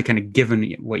 especially kind of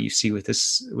given what you see with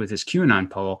this QAnon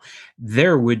poll,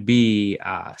 there would be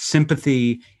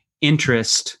sympathy,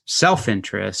 interest,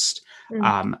 self-interest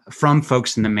from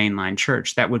folks in the mainline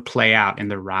church that would play out in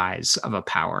the rise of a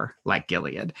power like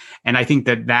Gilead. And I think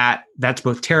that's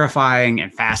both terrifying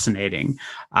and fascinating,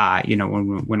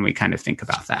 when we kind of think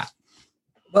about that.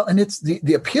 Well, and it's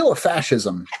the appeal of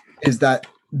fascism is that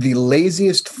the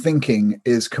laziest thinking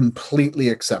is completely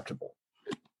acceptable.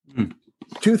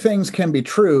 Two things can be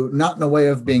true, not in a way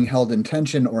of being held in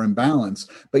tension or in balance,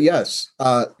 but yes,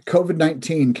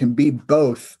 COVID-19 can be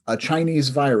both a Chinese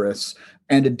virus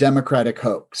and a democratic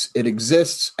hoax. It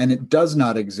exists and it does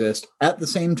not exist at the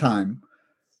same time,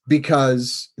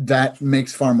 because that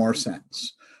makes far more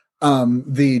sense.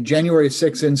 The January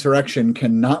 6th insurrection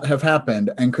cannot have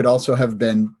happened and could also have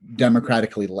been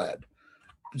democratically led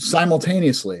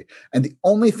simultaneously. And the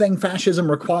only thing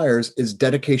fascism requires is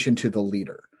dedication to the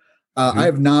leader. I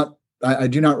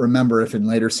do not remember if in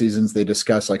later seasons they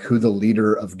discuss like who the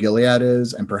leader of Gilead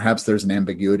is, and perhaps there's an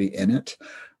ambiguity in it.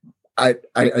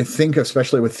 I think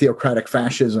especially with theocratic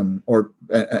fascism, or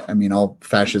all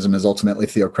fascism is ultimately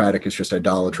theocratic, it's just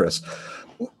idolatrous.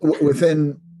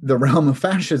 Within the realm of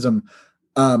fascism,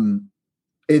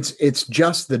 it's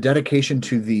just the dedication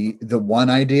to the one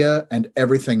idea, and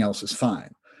everything else is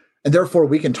fine. And therefore,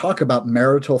 we can talk about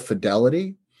marital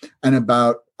fidelity and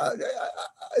about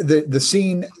the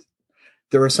scene.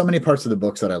 There were so many parts of the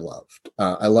books that I loved.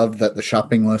 I loved that the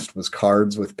shopping list was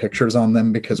cards with pictures on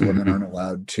them, because women aren't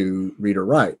allowed to read or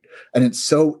write. And it's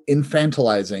so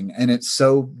infantilizing, and it's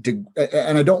so,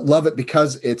 and I don't love it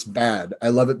because it's bad. I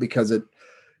love it because it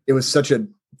was such a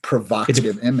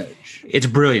provocative image. It's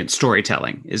brilliant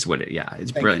storytelling is what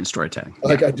it's brilliant storytelling.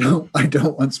 Like, yeah. I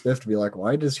don't want Spiff to be like,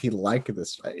 why does he like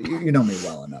this? You know me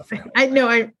well enough. I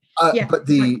know. But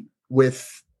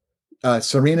with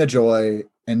Serena Joy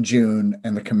and June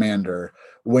and the commander,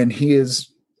 when he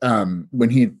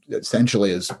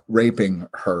essentially is raping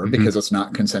her because it's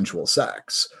not consensual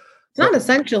sex. It's not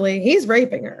essentially, he's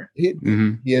raping her. He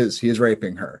is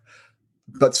raping her,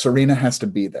 but Serena has to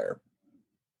be there.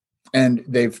 And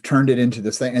they've turned it into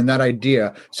this thing, and that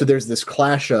idea. So there's this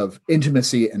clash of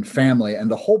intimacy and family, and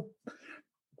the whole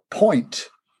point,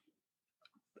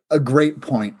 a great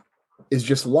point, is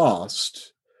just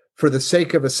lost for the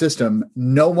sake of a system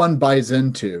no one buys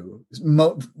into.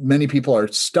 Many people are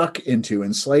stuck into,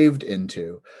 enslaved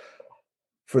into,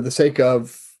 for the sake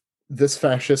of this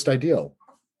fascist ideal.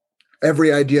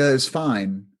 Every idea is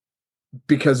fine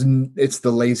because it's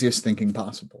the laziest thinking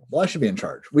possible. Well, I should be in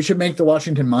charge. We should make the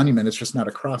Washington Monument. It's just not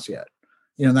a cross yet.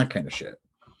 That kind of shit.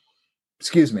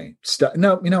 Excuse me.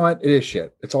 No, you know what? It is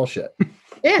shit. It's all shit.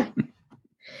 Yeah.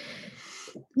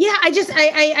 Yeah.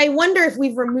 I wonder if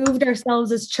we've removed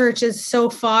ourselves as churches so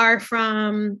far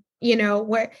from,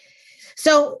 where.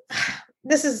 So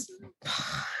this is,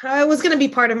 I was going to be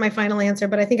part of my final answer,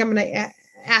 but I think I'm going to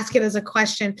ask it as a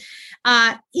question.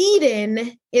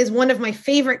 Eden is one of my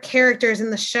favorite characters in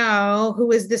the show,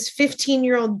 who is this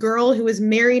 15-year-old girl who is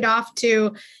married off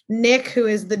to Nick, who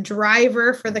is the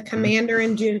driver for the commander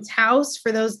in June's house.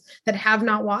 For those that have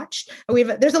not watched,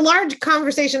 there's a large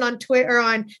conversation on Twitter or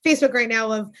on Facebook right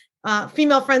now of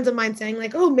female friends of mine saying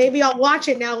like, oh, maybe I'll watch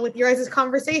it now with your guys'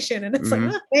 conversation. And it's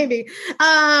like, maybe.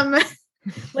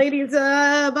 Ladies,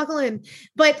 buckle in.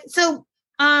 But so,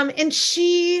 and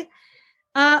she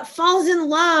falls in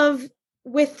love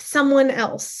with someone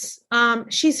else.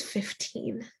 She's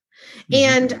 15,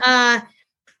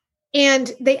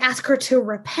 and they ask her to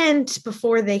repent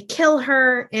before they kill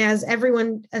her, as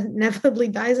everyone inevitably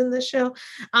dies in this show.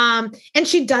 And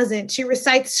she doesn't. She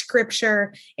recites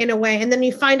scripture in a way, and then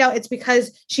you find out it's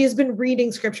because she has been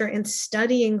reading scripture and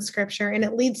studying scripture, and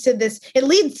it leads to this. It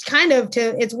leads kind of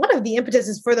to, it's one of the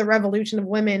impetuses for the revolution of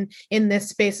women in this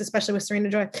space, especially with Serena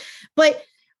Joy. But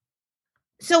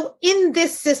so in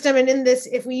this system, and in this,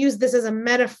 if we use this as a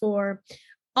metaphor,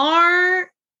 are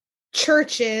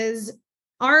churches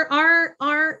are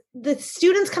the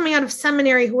students coming out of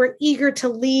seminary who are eager to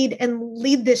lead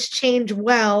this change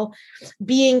well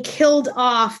being killed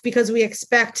off because we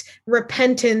expect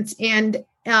repentance and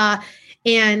kind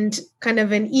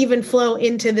of an even flow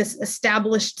into this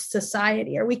established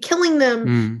society? Are we killing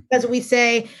them because we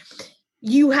say,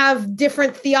 you have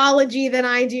different theology than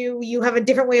I do, you have a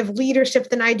different way of leadership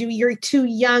than I do, you're too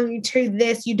young, you're too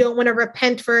this, you don't want to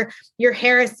repent for your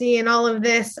heresy and all of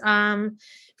this,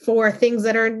 for things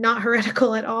that are not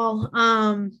heretical at all?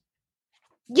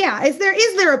 Is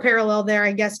there a parallel there,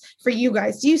 I guess, for you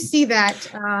guys? Do you see that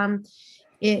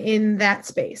in that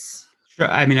space? Sure.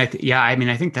 I mean, I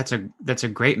think that's a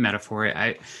great metaphor.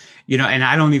 And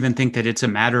I don't even think that it's a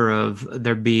matter of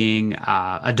there being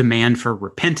a demand for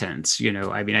repentance.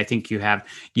 I think you have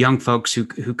young folks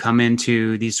who come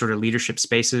into these sort of leadership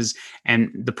spaces,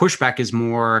 and the pushback is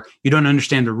more, you don't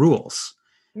understand the rules.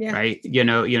 Yeah. Right.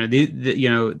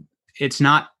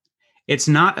 It's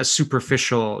not a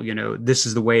superficial, this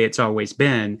is the way it's always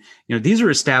been. These are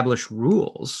established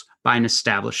rules by an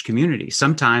established community,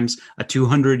 sometimes a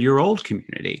 200-year-old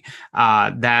community,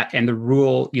 and the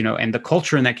rule, and the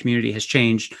culture in that community has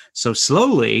changed so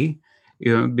slowly,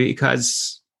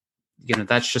 because,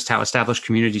 that's just how established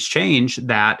communities change,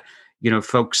 that,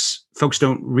 folks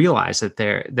don't realize that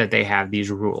they have these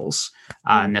rules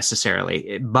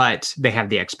necessarily, but they have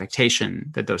the expectation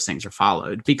that those things are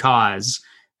followed, because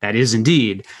that is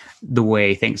indeed the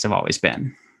way things have always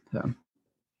been. So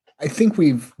I think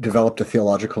we've developed a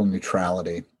theological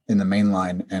neutrality in the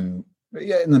mainline in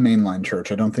the mainline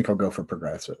church. I don't think I'll go for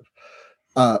progressive,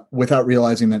 without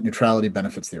realizing that neutrality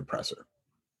benefits the oppressor.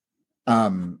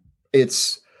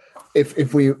 It's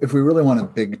if we really want a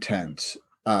big tent,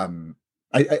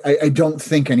 I don't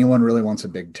think anyone really wants a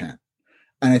big tent.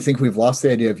 And I think we've lost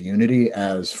the idea of unity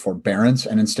as forbearance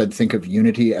and instead think of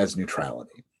unity as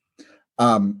neutrality.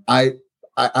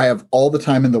 I have all the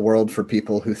time in the world for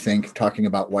people who think talking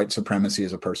about white supremacy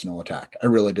is a personal attack. I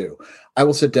really do. I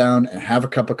will sit down and have a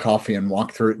cup of coffee and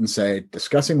walk through it and say,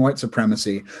 discussing white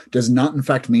supremacy does not in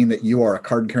fact mean that you are a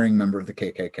card-carrying member of the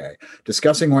KKK.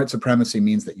 Discussing white supremacy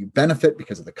means that you benefit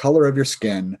because of the color of your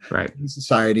skin in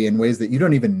society in ways that you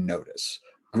don't even notice.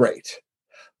 Great.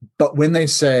 But when they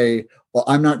say, well,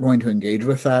 I'm not going to engage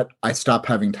with that, I stop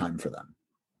having time for them.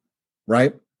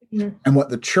 Right? Mm-hmm. And what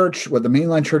the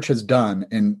mainline church has done,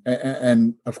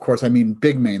 and of course I mean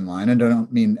big mainline, and I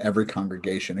don't mean every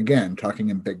congregation, again, talking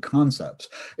in big concepts,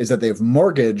 is that they've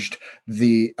mortgaged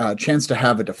the chance to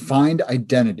have a defined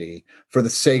identity for the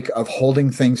sake of holding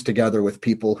things together with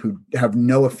people who have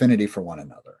no affinity for one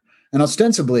another. And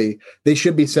ostensibly, they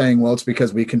should be saying, well, it's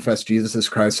because we confess Jesus as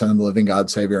Christ, Son of the living God,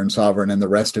 Savior, and Sovereign, and the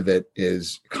rest of it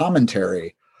is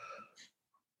commentary.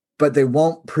 But they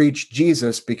won't preach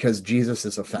Jesus because Jesus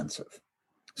is offensive.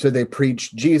 So they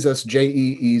preach Jesus,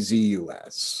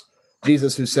 Jeezus,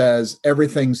 Jesus who says,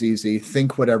 everything's easy,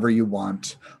 think whatever you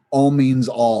want, all means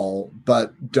all,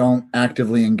 but don't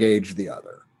actively engage the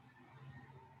other.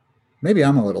 Maybe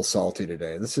I'm a little salty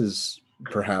today. This is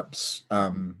perhaps...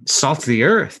 salt of the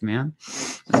earth, man.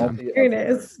 Here it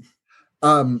is.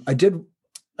 I did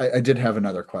have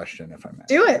another question, if I may.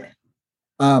 Do it.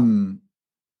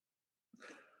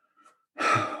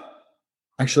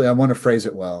 Actually, I want to phrase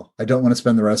it well. I don't want to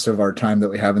spend the rest of our time that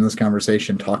we have in this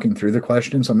conversation talking through the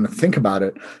question. So I'm going to think about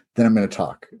it, then I'm going to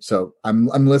talk. So I'm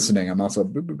listening. I'm also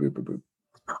boop, boop, boop, boop,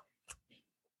 boop.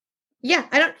 Yeah,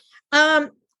 I don't.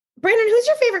 Brandon, who's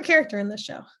your favorite character in this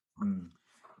show?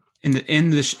 In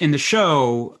the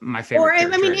show, my favorite. Or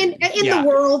character. I mean, in the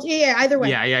world, either way.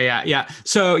 Yeah.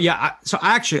 So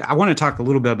I want to talk a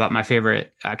little bit about my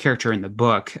favorite character in the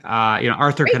book.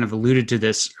 Arthur kind of alluded to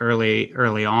this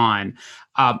early on.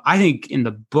 I think in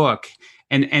the book,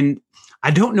 and I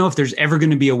don't know if there's ever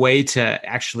going to be a way to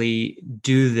actually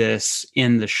do this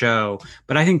in the show,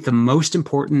 but I think the most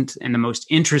important and the most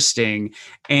interesting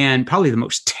and probably the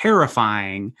most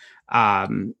terrifying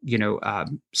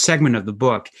segment of the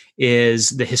book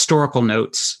is the historical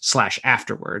notes /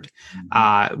 afterward,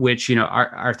 which,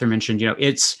 Arthur mentioned,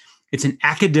 it's an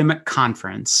academic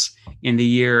conference in the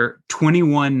year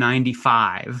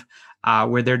 2195,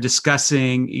 where they're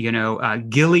discussing,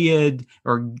 Gilead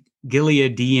or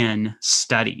Gileadian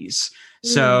studies.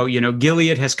 So,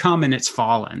 Gilead has come and it's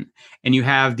fallen. And you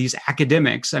have these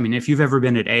academics. I mean, if you've ever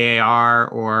been at AAR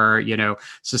or,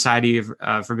 Society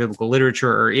for Biblical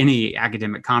Literature or any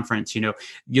academic conference,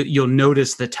 you'll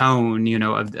notice the tone,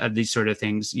 of these sort of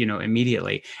things,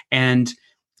 immediately. And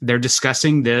they're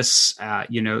discussing this,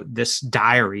 this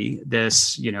diary,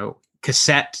 this,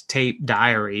 cassette tape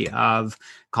diary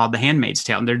called The Handmaid's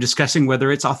Tale, and they're discussing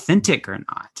whether it's authentic or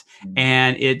not.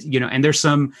 And and there's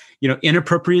some,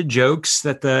 inappropriate jokes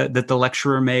that the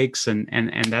lecturer makes and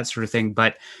that sort of thing.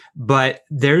 But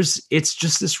it's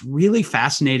just this really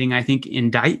fascinating, I think,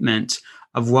 indictment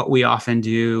of what we often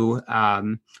do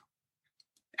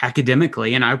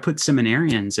academically. And I put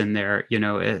seminarians in there,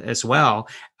 as well.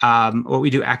 What we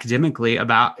do academically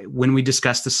about when we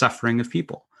discuss the suffering of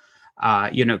people,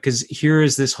 because here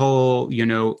is this whole,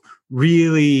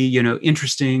 really,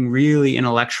 interesting, really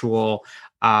intellectual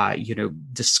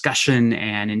discussion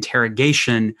and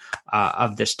interrogation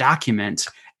of this document.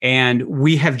 And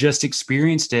we have just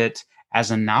experienced it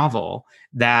as a novel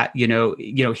that,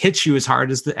 hits you as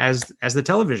hard as the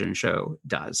television show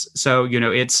does. So,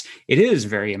 it is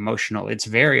very emotional. It's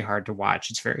very hard to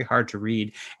watch. It's very hard to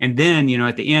read. And then,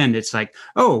 at the end, it's like,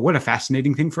 oh, what a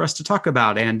fascinating thing for us to talk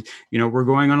about. And, we're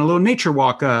going on a little nature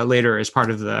walk later as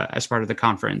part of the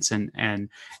conference and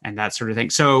that sort of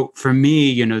thing. So for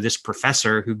me, this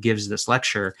professor who gives this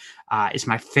lecture is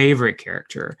my favorite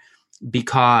character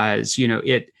because,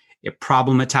 it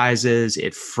problematizes,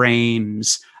 it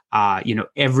frames,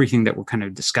 everything that we're kind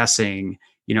of discussing,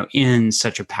 in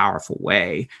such a powerful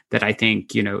way that I think,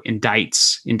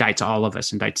 indicts all of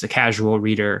us, indicts the casual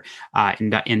reader,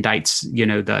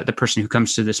 indicts, the person who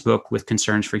comes to this book with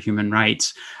concerns for human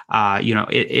rights.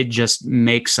 It just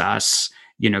makes us,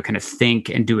 kind of think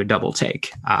and do a double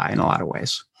take in a lot of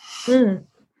ways. Mm.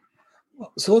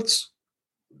 So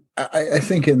I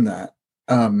think in that,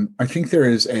 I think there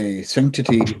is a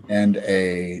sanctity and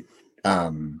a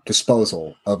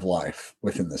disposal of life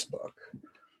within this book.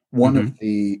 One of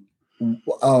the,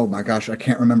 oh my gosh, I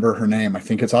can't remember her name. I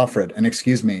think it's Offred, and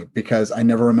excuse me, because I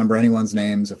never remember anyone's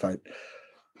names.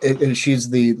 She's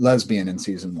the lesbian in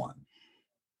season 1,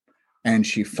 and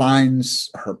she finds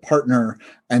her partner,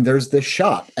 and there's this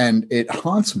shot, and it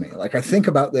haunts me. Like, I think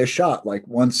about this shot like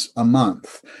once a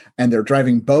month, and they're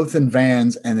driving both in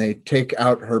vans, and they take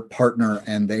out her partner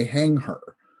and they hang her.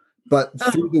 But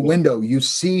through the window, you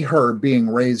see her being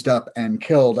raised up and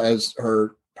killed as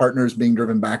her partner's being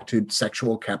driven back to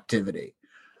sexual captivity.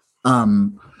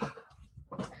 There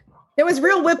was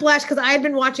real whiplash because I had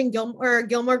been watching Gilmore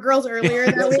Girls earlier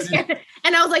that weekend,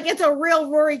 and I was like, it's a real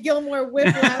Rory Gilmore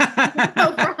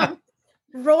whiplash. From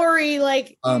Rory,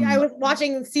 I was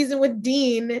watching the season with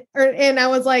Dean, and I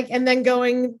was like, and then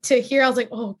going to here, I was like,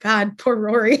 oh God, poor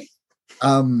Rory.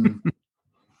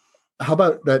 How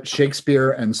about that Shakespeare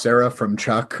and Sarah from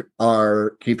Chuck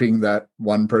are keeping that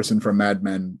one person from Mad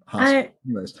Men hostage?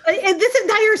 Anyways. And this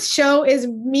entire show is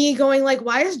me going like,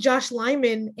 why is Josh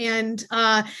Lyman and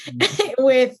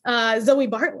with Zoe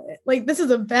Bartlett? Like, this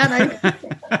is a bad idea.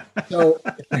 So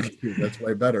thank you. That's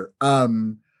way better.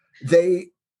 They're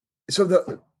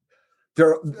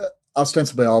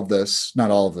ostensibly all of this,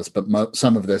 not all of this, but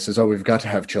some of this is, we've got to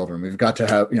have children. We've got to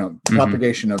have,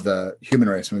 propagation of the human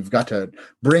race. And we've got to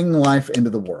bring life into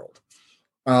the world.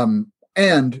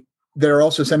 And they're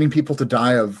also sending people to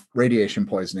die of radiation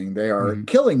poisoning. They are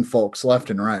killing folks left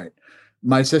and right.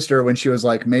 My sister, when she was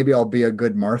like, maybe I'll be a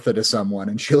good Martha to someone,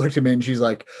 and she looked at me and she's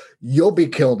like, you'll be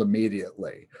killed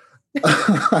immediately,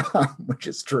 which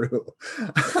is true.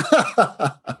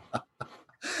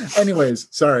 Anyways,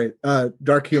 sorry,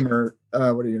 dark humor. What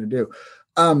are you going to do?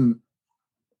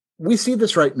 We see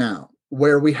this right now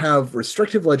where we have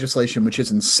restrictive legislation, which is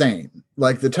insane.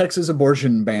 Like the Texas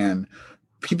abortion ban,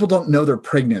 people don't know they're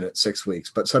pregnant at 6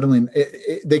 weeks, but suddenly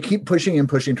they keep pushing and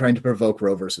pushing, trying to provoke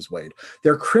Roe versus Wade.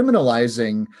 They're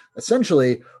criminalizing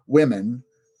essentially women.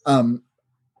 And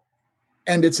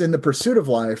it's in the pursuit of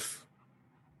life.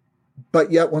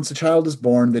 But yet, once a child is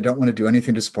born, they don't want to do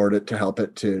anything to support it, to help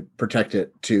it, to protect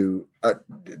it,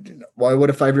 why would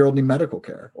a 5-year-old need medical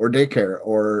care or daycare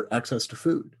or access to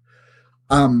food?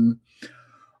 I'm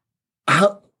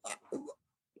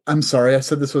sorry, I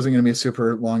said this wasn't going to be a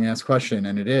super long ass question,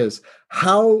 and it is.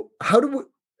 How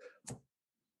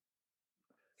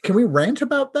can we rant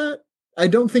about that? I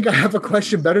don't think I have a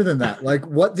question better than that. Like,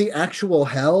 what the actual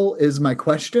hell is my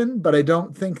question, but I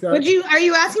don't think that. Are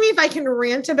you asking me if I can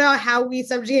rant about how we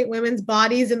subjugate women's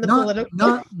bodies in the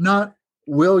political? Not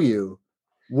will you,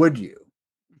 would you,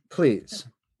 please?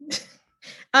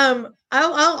 I'll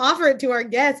offer it to our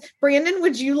guests. Brandon,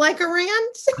 would you like a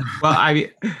rant? I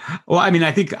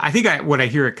think what I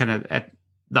hear kind of at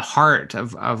the heart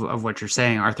of what you're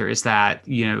saying, Arthur, is that,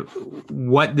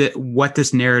 what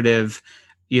this narrative,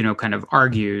 kind of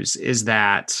argues is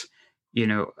that,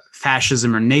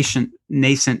 fascism or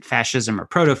nascent fascism or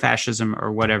proto-fascism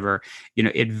or whatever,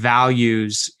 it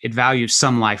values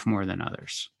some life more than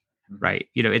others. right?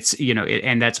 It's,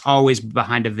 and that's always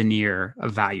behind a veneer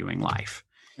of valuing life.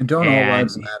 And don't all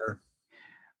lives matter?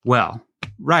 Well,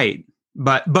 right.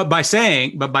 But by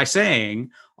saying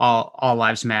all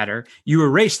lives matter, you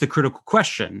erase the critical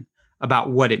question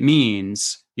about what it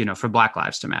means, for Black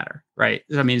lives to matter, right?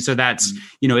 I mean, so that's,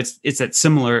 it's that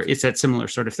similar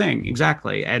sort of thing,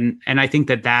 exactly. And I think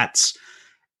that's,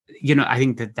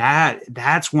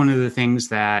 that's one of the things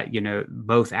that,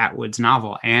 both Atwood's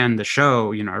novel and the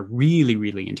show, are really,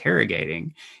 really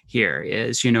interrogating here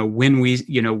is, when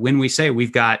we say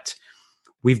we've got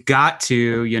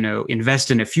to,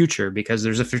 invest in a future because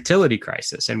there's a fertility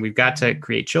crisis and we've got to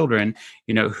create children,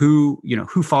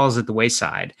 who falls at the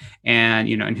wayside and,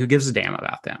 and who gives a damn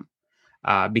about them,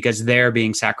 because they're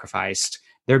being sacrificed.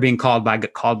 They're being called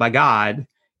by God,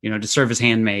 to serve as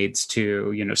handmaids,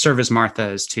 to, serve as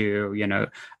Marthas, to,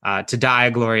 to die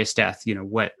a glorious death,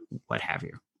 what have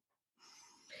you.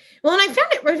 Well, and I found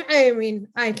it, I mean,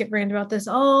 I could rant about this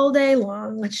all day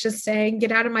long. Let's just say,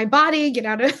 get out of my body, get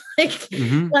out of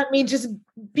let me just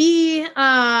be,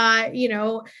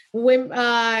 when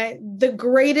the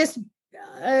greatest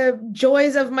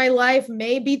joys of my life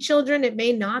may be children. It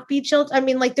may not be children. I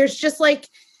mean, there's just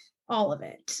all of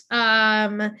it.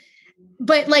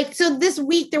 But so this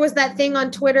week there was that thing on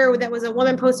Twitter that was a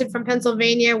woman posted from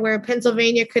Pennsylvania where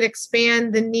Pennsylvania could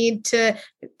expand the need to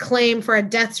claim for a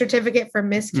death certificate for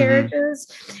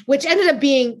miscarriages, which ended up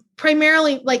being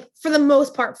primarily for the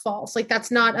most part false. That's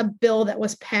not a bill that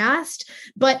was passed,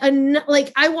 but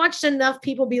I watched enough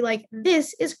people be like,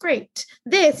 this is great.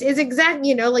 This is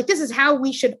exactly, this is how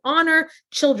we should honor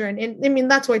children. And I mean,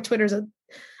 that's why Twitter's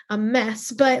a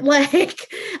mess, but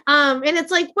and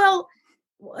it's well,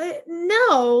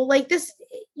 no, this,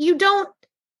 you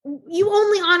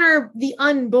only honor the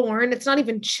unborn. It's not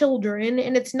even children,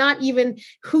 and it's not even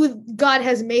who God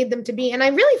has made them to be. And I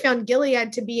really found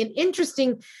Gilead to be an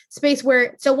interesting space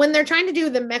so when they're trying to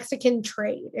do the Mexican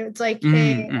trade, it's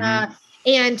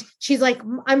and she's like,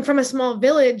 I'm from a small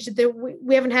village that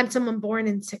we haven't had someone born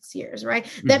in 6 years, right?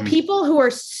 That people who are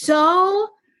so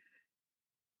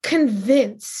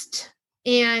convinced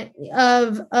and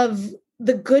of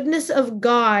the goodness of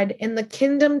God and the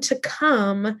kingdom to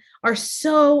come are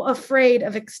so afraid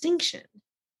of extinction.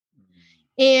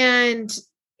 And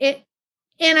I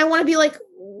want to be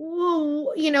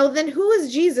well, then who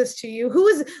is Jesus to you?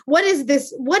 What is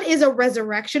this? What is a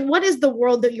resurrection? What is the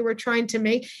world that you were trying to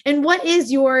make? And what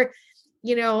is your,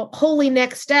 holy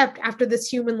next step after this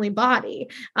humanly body?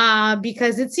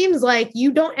 Because it seems like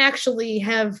you don't actually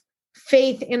have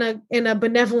faith in a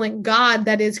benevolent God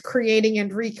that is creating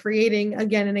and recreating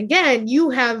again and again. You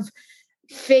have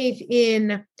faith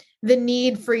in the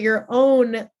need for your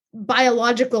own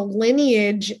biological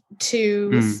lineage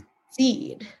to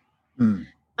succeed.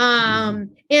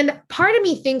 And part of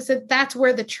me thinks that that's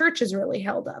where the church is really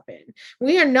held up in.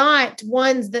 We are not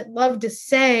ones that love to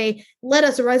say, let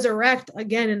us resurrect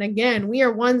again and again. We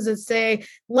are ones that say,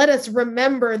 let us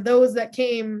remember those that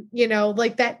came,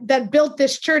 that built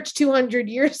this church 200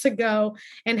 years ago.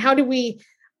 And how do we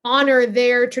honor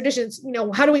their traditions?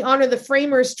 How do we honor the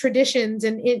framers' traditions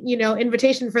and,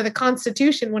 invitation for the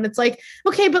Constitution when it's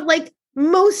okay, but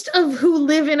most of who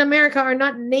live in America are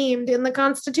not named in the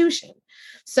Constitution.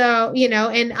 So,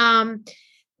 and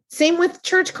same with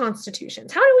church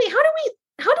constitutions. How do we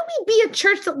be a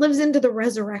church that lives into the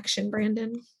resurrection,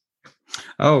 Brandon?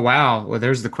 Oh, wow. Well,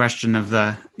 there's the question of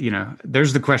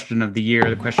there's the question of the year,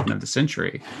 the question of the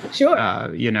century. Sure. I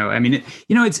mean,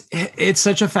 it's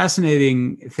such a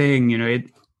fascinating thing,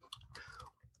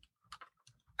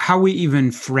 how we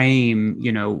even frame,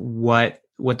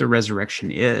 what the resurrection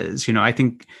is. I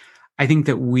think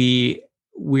that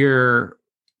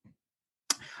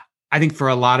I think for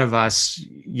a lot of us,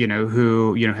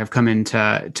 who, have come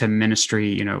into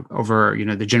ministry, over,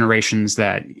 the generations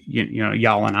that,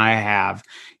 y'all and I have,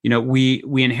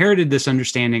 we inherited this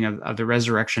understanding of the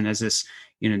resurrection as this,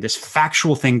 this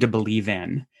factual thing to believe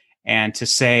in and to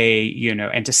say,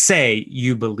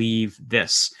 you believe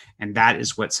this, and that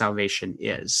is what salvation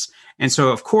is. And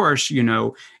so, of course,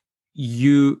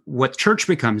 what church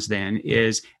becomes then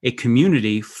is a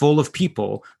community full of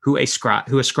people who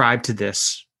ascribe to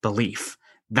this belief.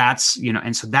 That's,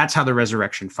 and so that's how the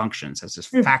resurrection functions, as this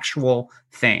factual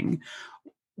thing.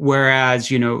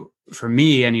 Whereas, for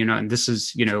me, and, and this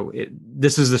is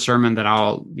the sermon that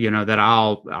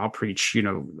I'll preach,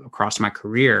 across my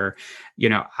career,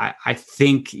 I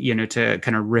think, to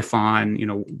kind of riff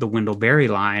on, the Wendell Berry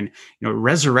line,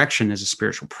 resurrection is a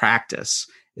spiritual practice.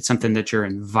 It's something that you're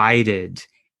invited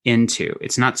into.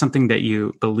 It's not something that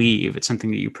you believe. It's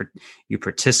something that you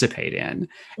participate in.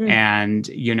 And,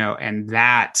 and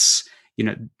that's,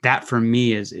 that for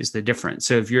me is the difference.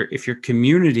 So if your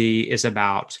community is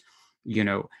about,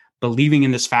 believing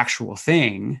in this factual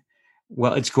thing,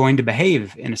 well, it's going to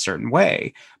behave in a certain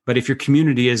way. But if your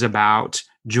community is about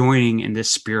joining in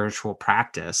this spiritual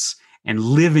practice and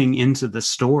living into the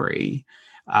story,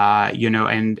 to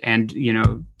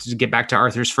get back to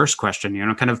Arthur's first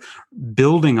question, kind of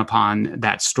building upon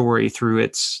that story through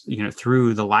its,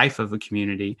 through the life of a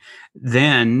community,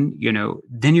 then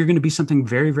you're going to be something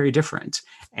very, very different.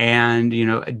 And,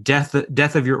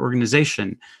 death of your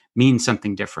organization means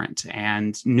something different,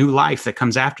 and new life that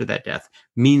comes after that death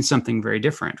means something very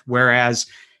different. Whereas,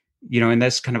 in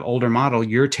this kind of older model,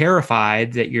 you're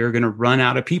terrified that you're going to run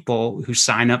out of people who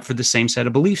sign up for the same set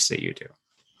of beliefs that you do.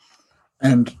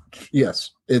 And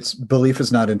yes, it's belief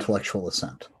is not intellectual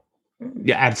assent.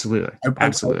 Yeah, absolutely.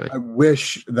 Absolutely. I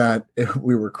wish that if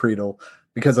we were creedal,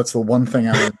 because that's the one thing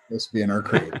I want this to be in our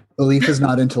creed. Belief is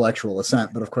not intellectual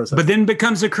assent, but of course. But then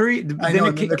becomes a creed.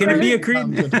 Can it be a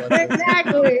creed?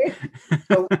 Exactly.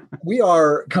 So we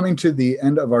are coming to the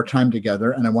end of our time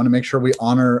together, and I want to make sure we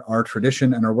honor our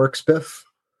tradition and our work, Spiff.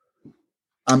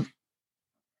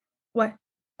 What?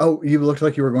 Oh, you looked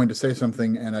like you were going to say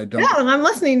something, and I don't. No, I'm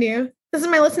listening to you. This is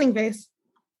my listening face.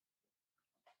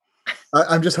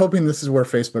 I'm just hoping this is where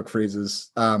Facebook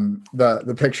freezes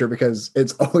the picture, because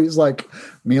it's always like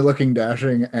me looking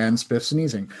dashing and Spiff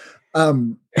sneezing.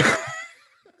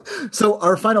 So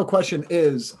our final question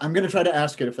is, I'm going to try to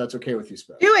ask it if that's okay with you,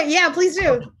 Spiff. Do it. Yeah, please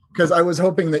do. Because I was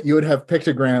hoping that you would have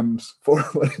pictograms for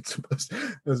what it's supposed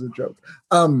to, as a joke.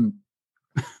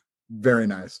 Very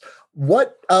nice.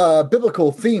 What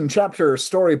biblical theme, chapter,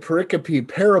 story, pericope,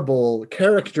 parable,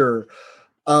 character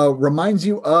reminds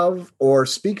you of or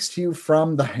speaks to you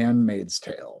from The Handmaid's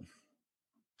Tale?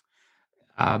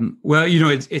 Well,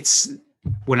 it's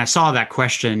when I saw that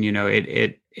question,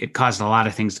 it caused a lot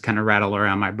of things to kind of rattle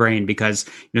around my brain, because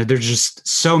there's just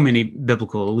so many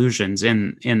biblical allusions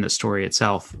in the story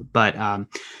itself. But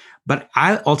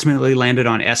I ultimately landed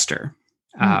on Esther.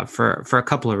 For a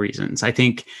couple of reasons. I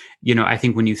think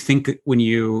when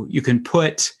you can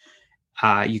put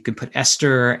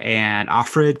Esther and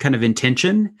Offred kind of in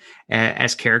tension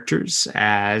as characters,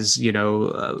 as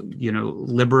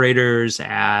liberators,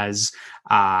 as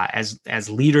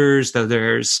leaders. Though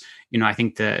there's I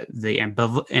think the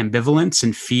ambivalence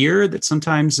and fear that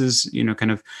sometimes is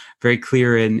kind of very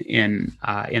clear in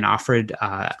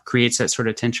Offred creates that sort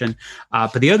of tension.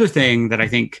 But the other thing that I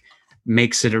think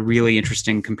makes it a really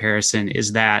interesting comparison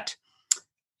is that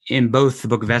in both the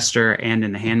Book of Esther and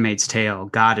in The Handmaid's Tale,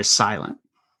 God is silent.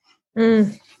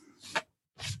 That's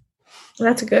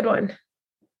a good one.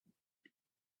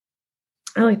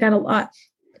 I like that a lot.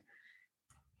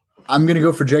 I'm going to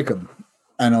go for Jacob,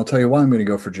 and I'll tell you why I'm going to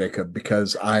go for Jacob,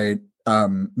 because my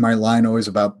line always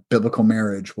about biblical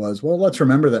marriage was, well, let's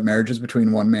remember that marriage is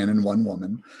between one man and one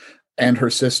woman, and her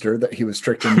sister that he was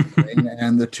tricked into doing,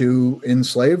 and the two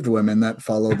enslaved women that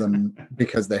follow them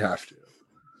because they have to.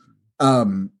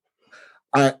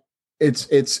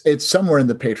 It's somewhere in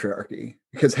the patriarchy,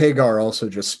 because Hagar also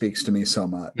just speaks to me so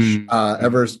much.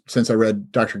 Ever since I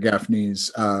read Dr.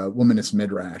 Gaffney's Womanist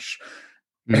Midrash,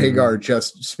 Hagar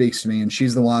just speaks to me, and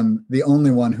she's the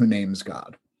only one who names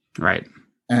God. Right.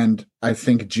 And I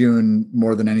think June,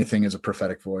 more than anything, is a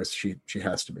prophetic voice. She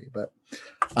has to be. But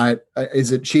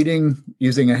is it cheating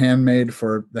using a handmaid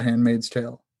for The Handmaid's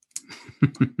Tale?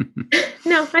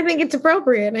 No, I think it's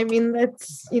appropriate. I mean,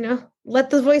 that's, let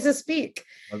the voices speak.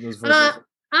 I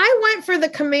went for the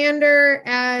commander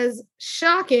as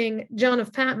shocking John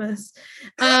of Patmos.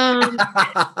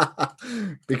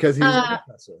 Because he's a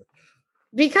professor.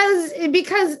 Because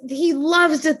he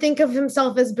loves to think of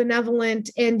himself as benevolent,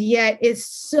 and yet is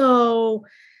so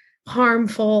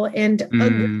harmful and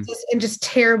just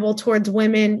terrible towards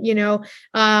women.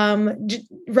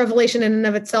 Revelation in and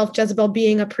of itself, Jezebel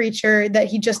being a preacher that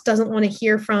he just doesn't want to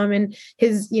hear from, and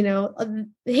his the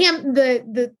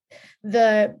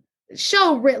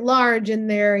show writ large in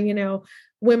their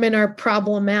women are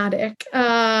problematic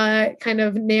kind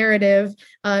of narrative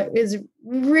is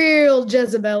real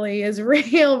Jezebel-y, is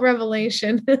real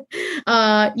Revelation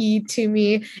y to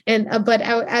me. And but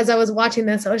as I was watching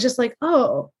this, I was just like,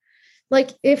 oh,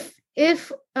 like if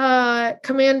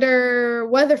Commander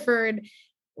Weatherford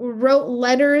wrote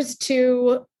letters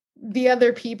to the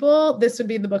other people, this would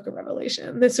be the Book of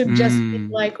Revelation. This would just be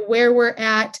like where we're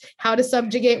at, how to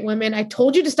subjugate women. I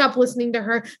told you to stop listening to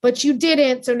her, but you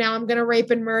didn't. So now I'm going to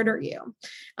rape and murder you.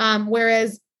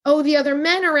 Whereas, the other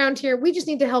men around here, we just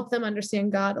need to help them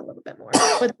understand God a little bit more.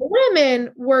 But the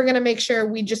women, we're going to make sure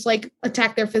we just like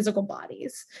attack their physical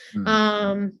bodies.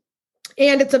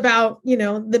 And it's about,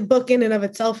 the book in and of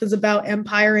itself is about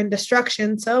empire and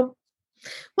destruction. So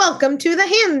welcome to The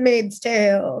Handmaid's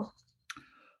Tale.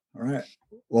 All right.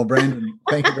 Well, Brandon,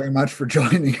 thank you very much for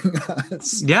joining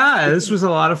us. Yeah, this was a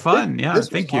lot of fun. Yeah,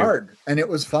 thank you. Hard, and it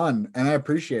was fun, and I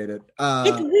appreciate it.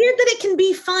 It's weird that it can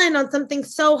be fun on something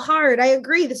so hard. I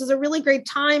agree. This is a really great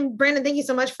time. Brandon, thank you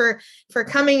so much for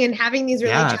coming and having these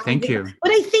really challenges. Thank you.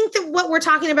 But I think that what we're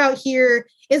talking about here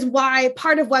is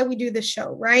part of why we do this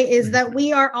show, right? Is that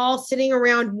we are all sitting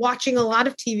around watching a lot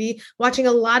of TV, listening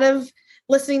to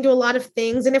a lot of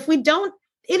things. And if we don't,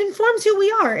 it informs who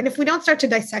we are. And if we don't start to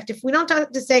dissect, if we don't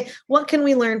start to say, what can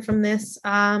we learn from this?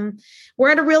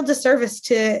 We're at a real disservice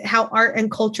to how art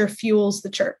and culture fuels the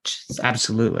church. So.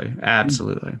 Absolutely.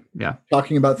 Yeah.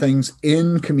 Talking about things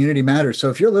in community matters.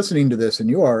 So if you're listening to this and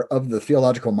you are of the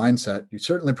theological mindset, you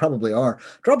certainly probably are,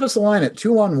 drop us a line at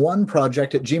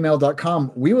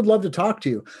 2on1project@gmail.com. We would love to talk to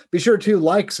you. Be sure to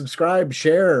like, subscribe,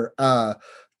 share,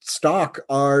 stock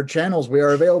our channels. We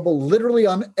are available literally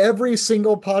on every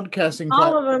single podcasting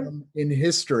platform in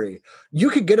history.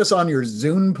 You could get us on your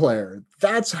Zune player.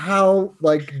 That's how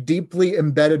deeply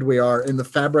embedded we are in the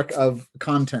fabric of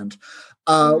content.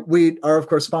 We are, of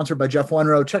course, sponsored by Jeff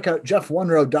Wunrow. Check out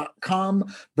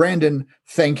jeffwunrow.com. Brandon,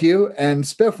 thank you. And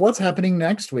Spiff, what's happening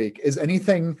next week? Is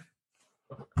anything...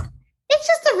 It's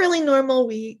just a really normal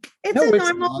week. It's a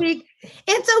normal week.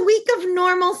 It's a week of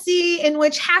normalcy in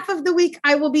which half of the week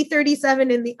I will be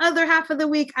 37 and the other half of the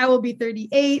week I will be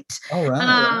 38. All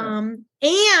right.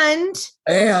 And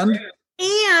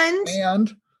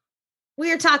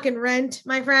we are talking Rent,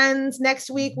 my friends.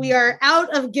 Next week we are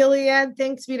out of Gilead,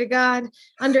 thanks be to God,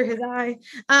 under his eye.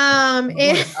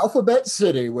 Alphabet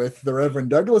City with the Reverend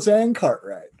Douglas Ann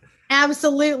Cartwright.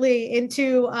 Absolutely,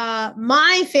 into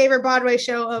my favorite Broadway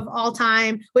show of all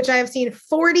time, which I have seen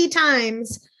 40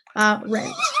 times,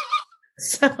 Rent.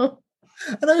 So,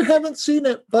 and I haven't seen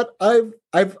it, but I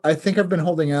think I've been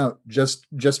holding out just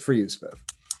for you, Spiff.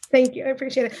 Thank you, I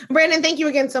appreciate it, Brandon. Thank you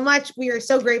again so much. We are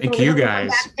so grateful. Thank you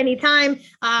guys. Anytime.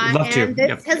 Love to.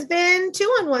 This has been 2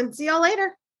 on 1. See y'all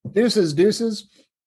later. Deuces.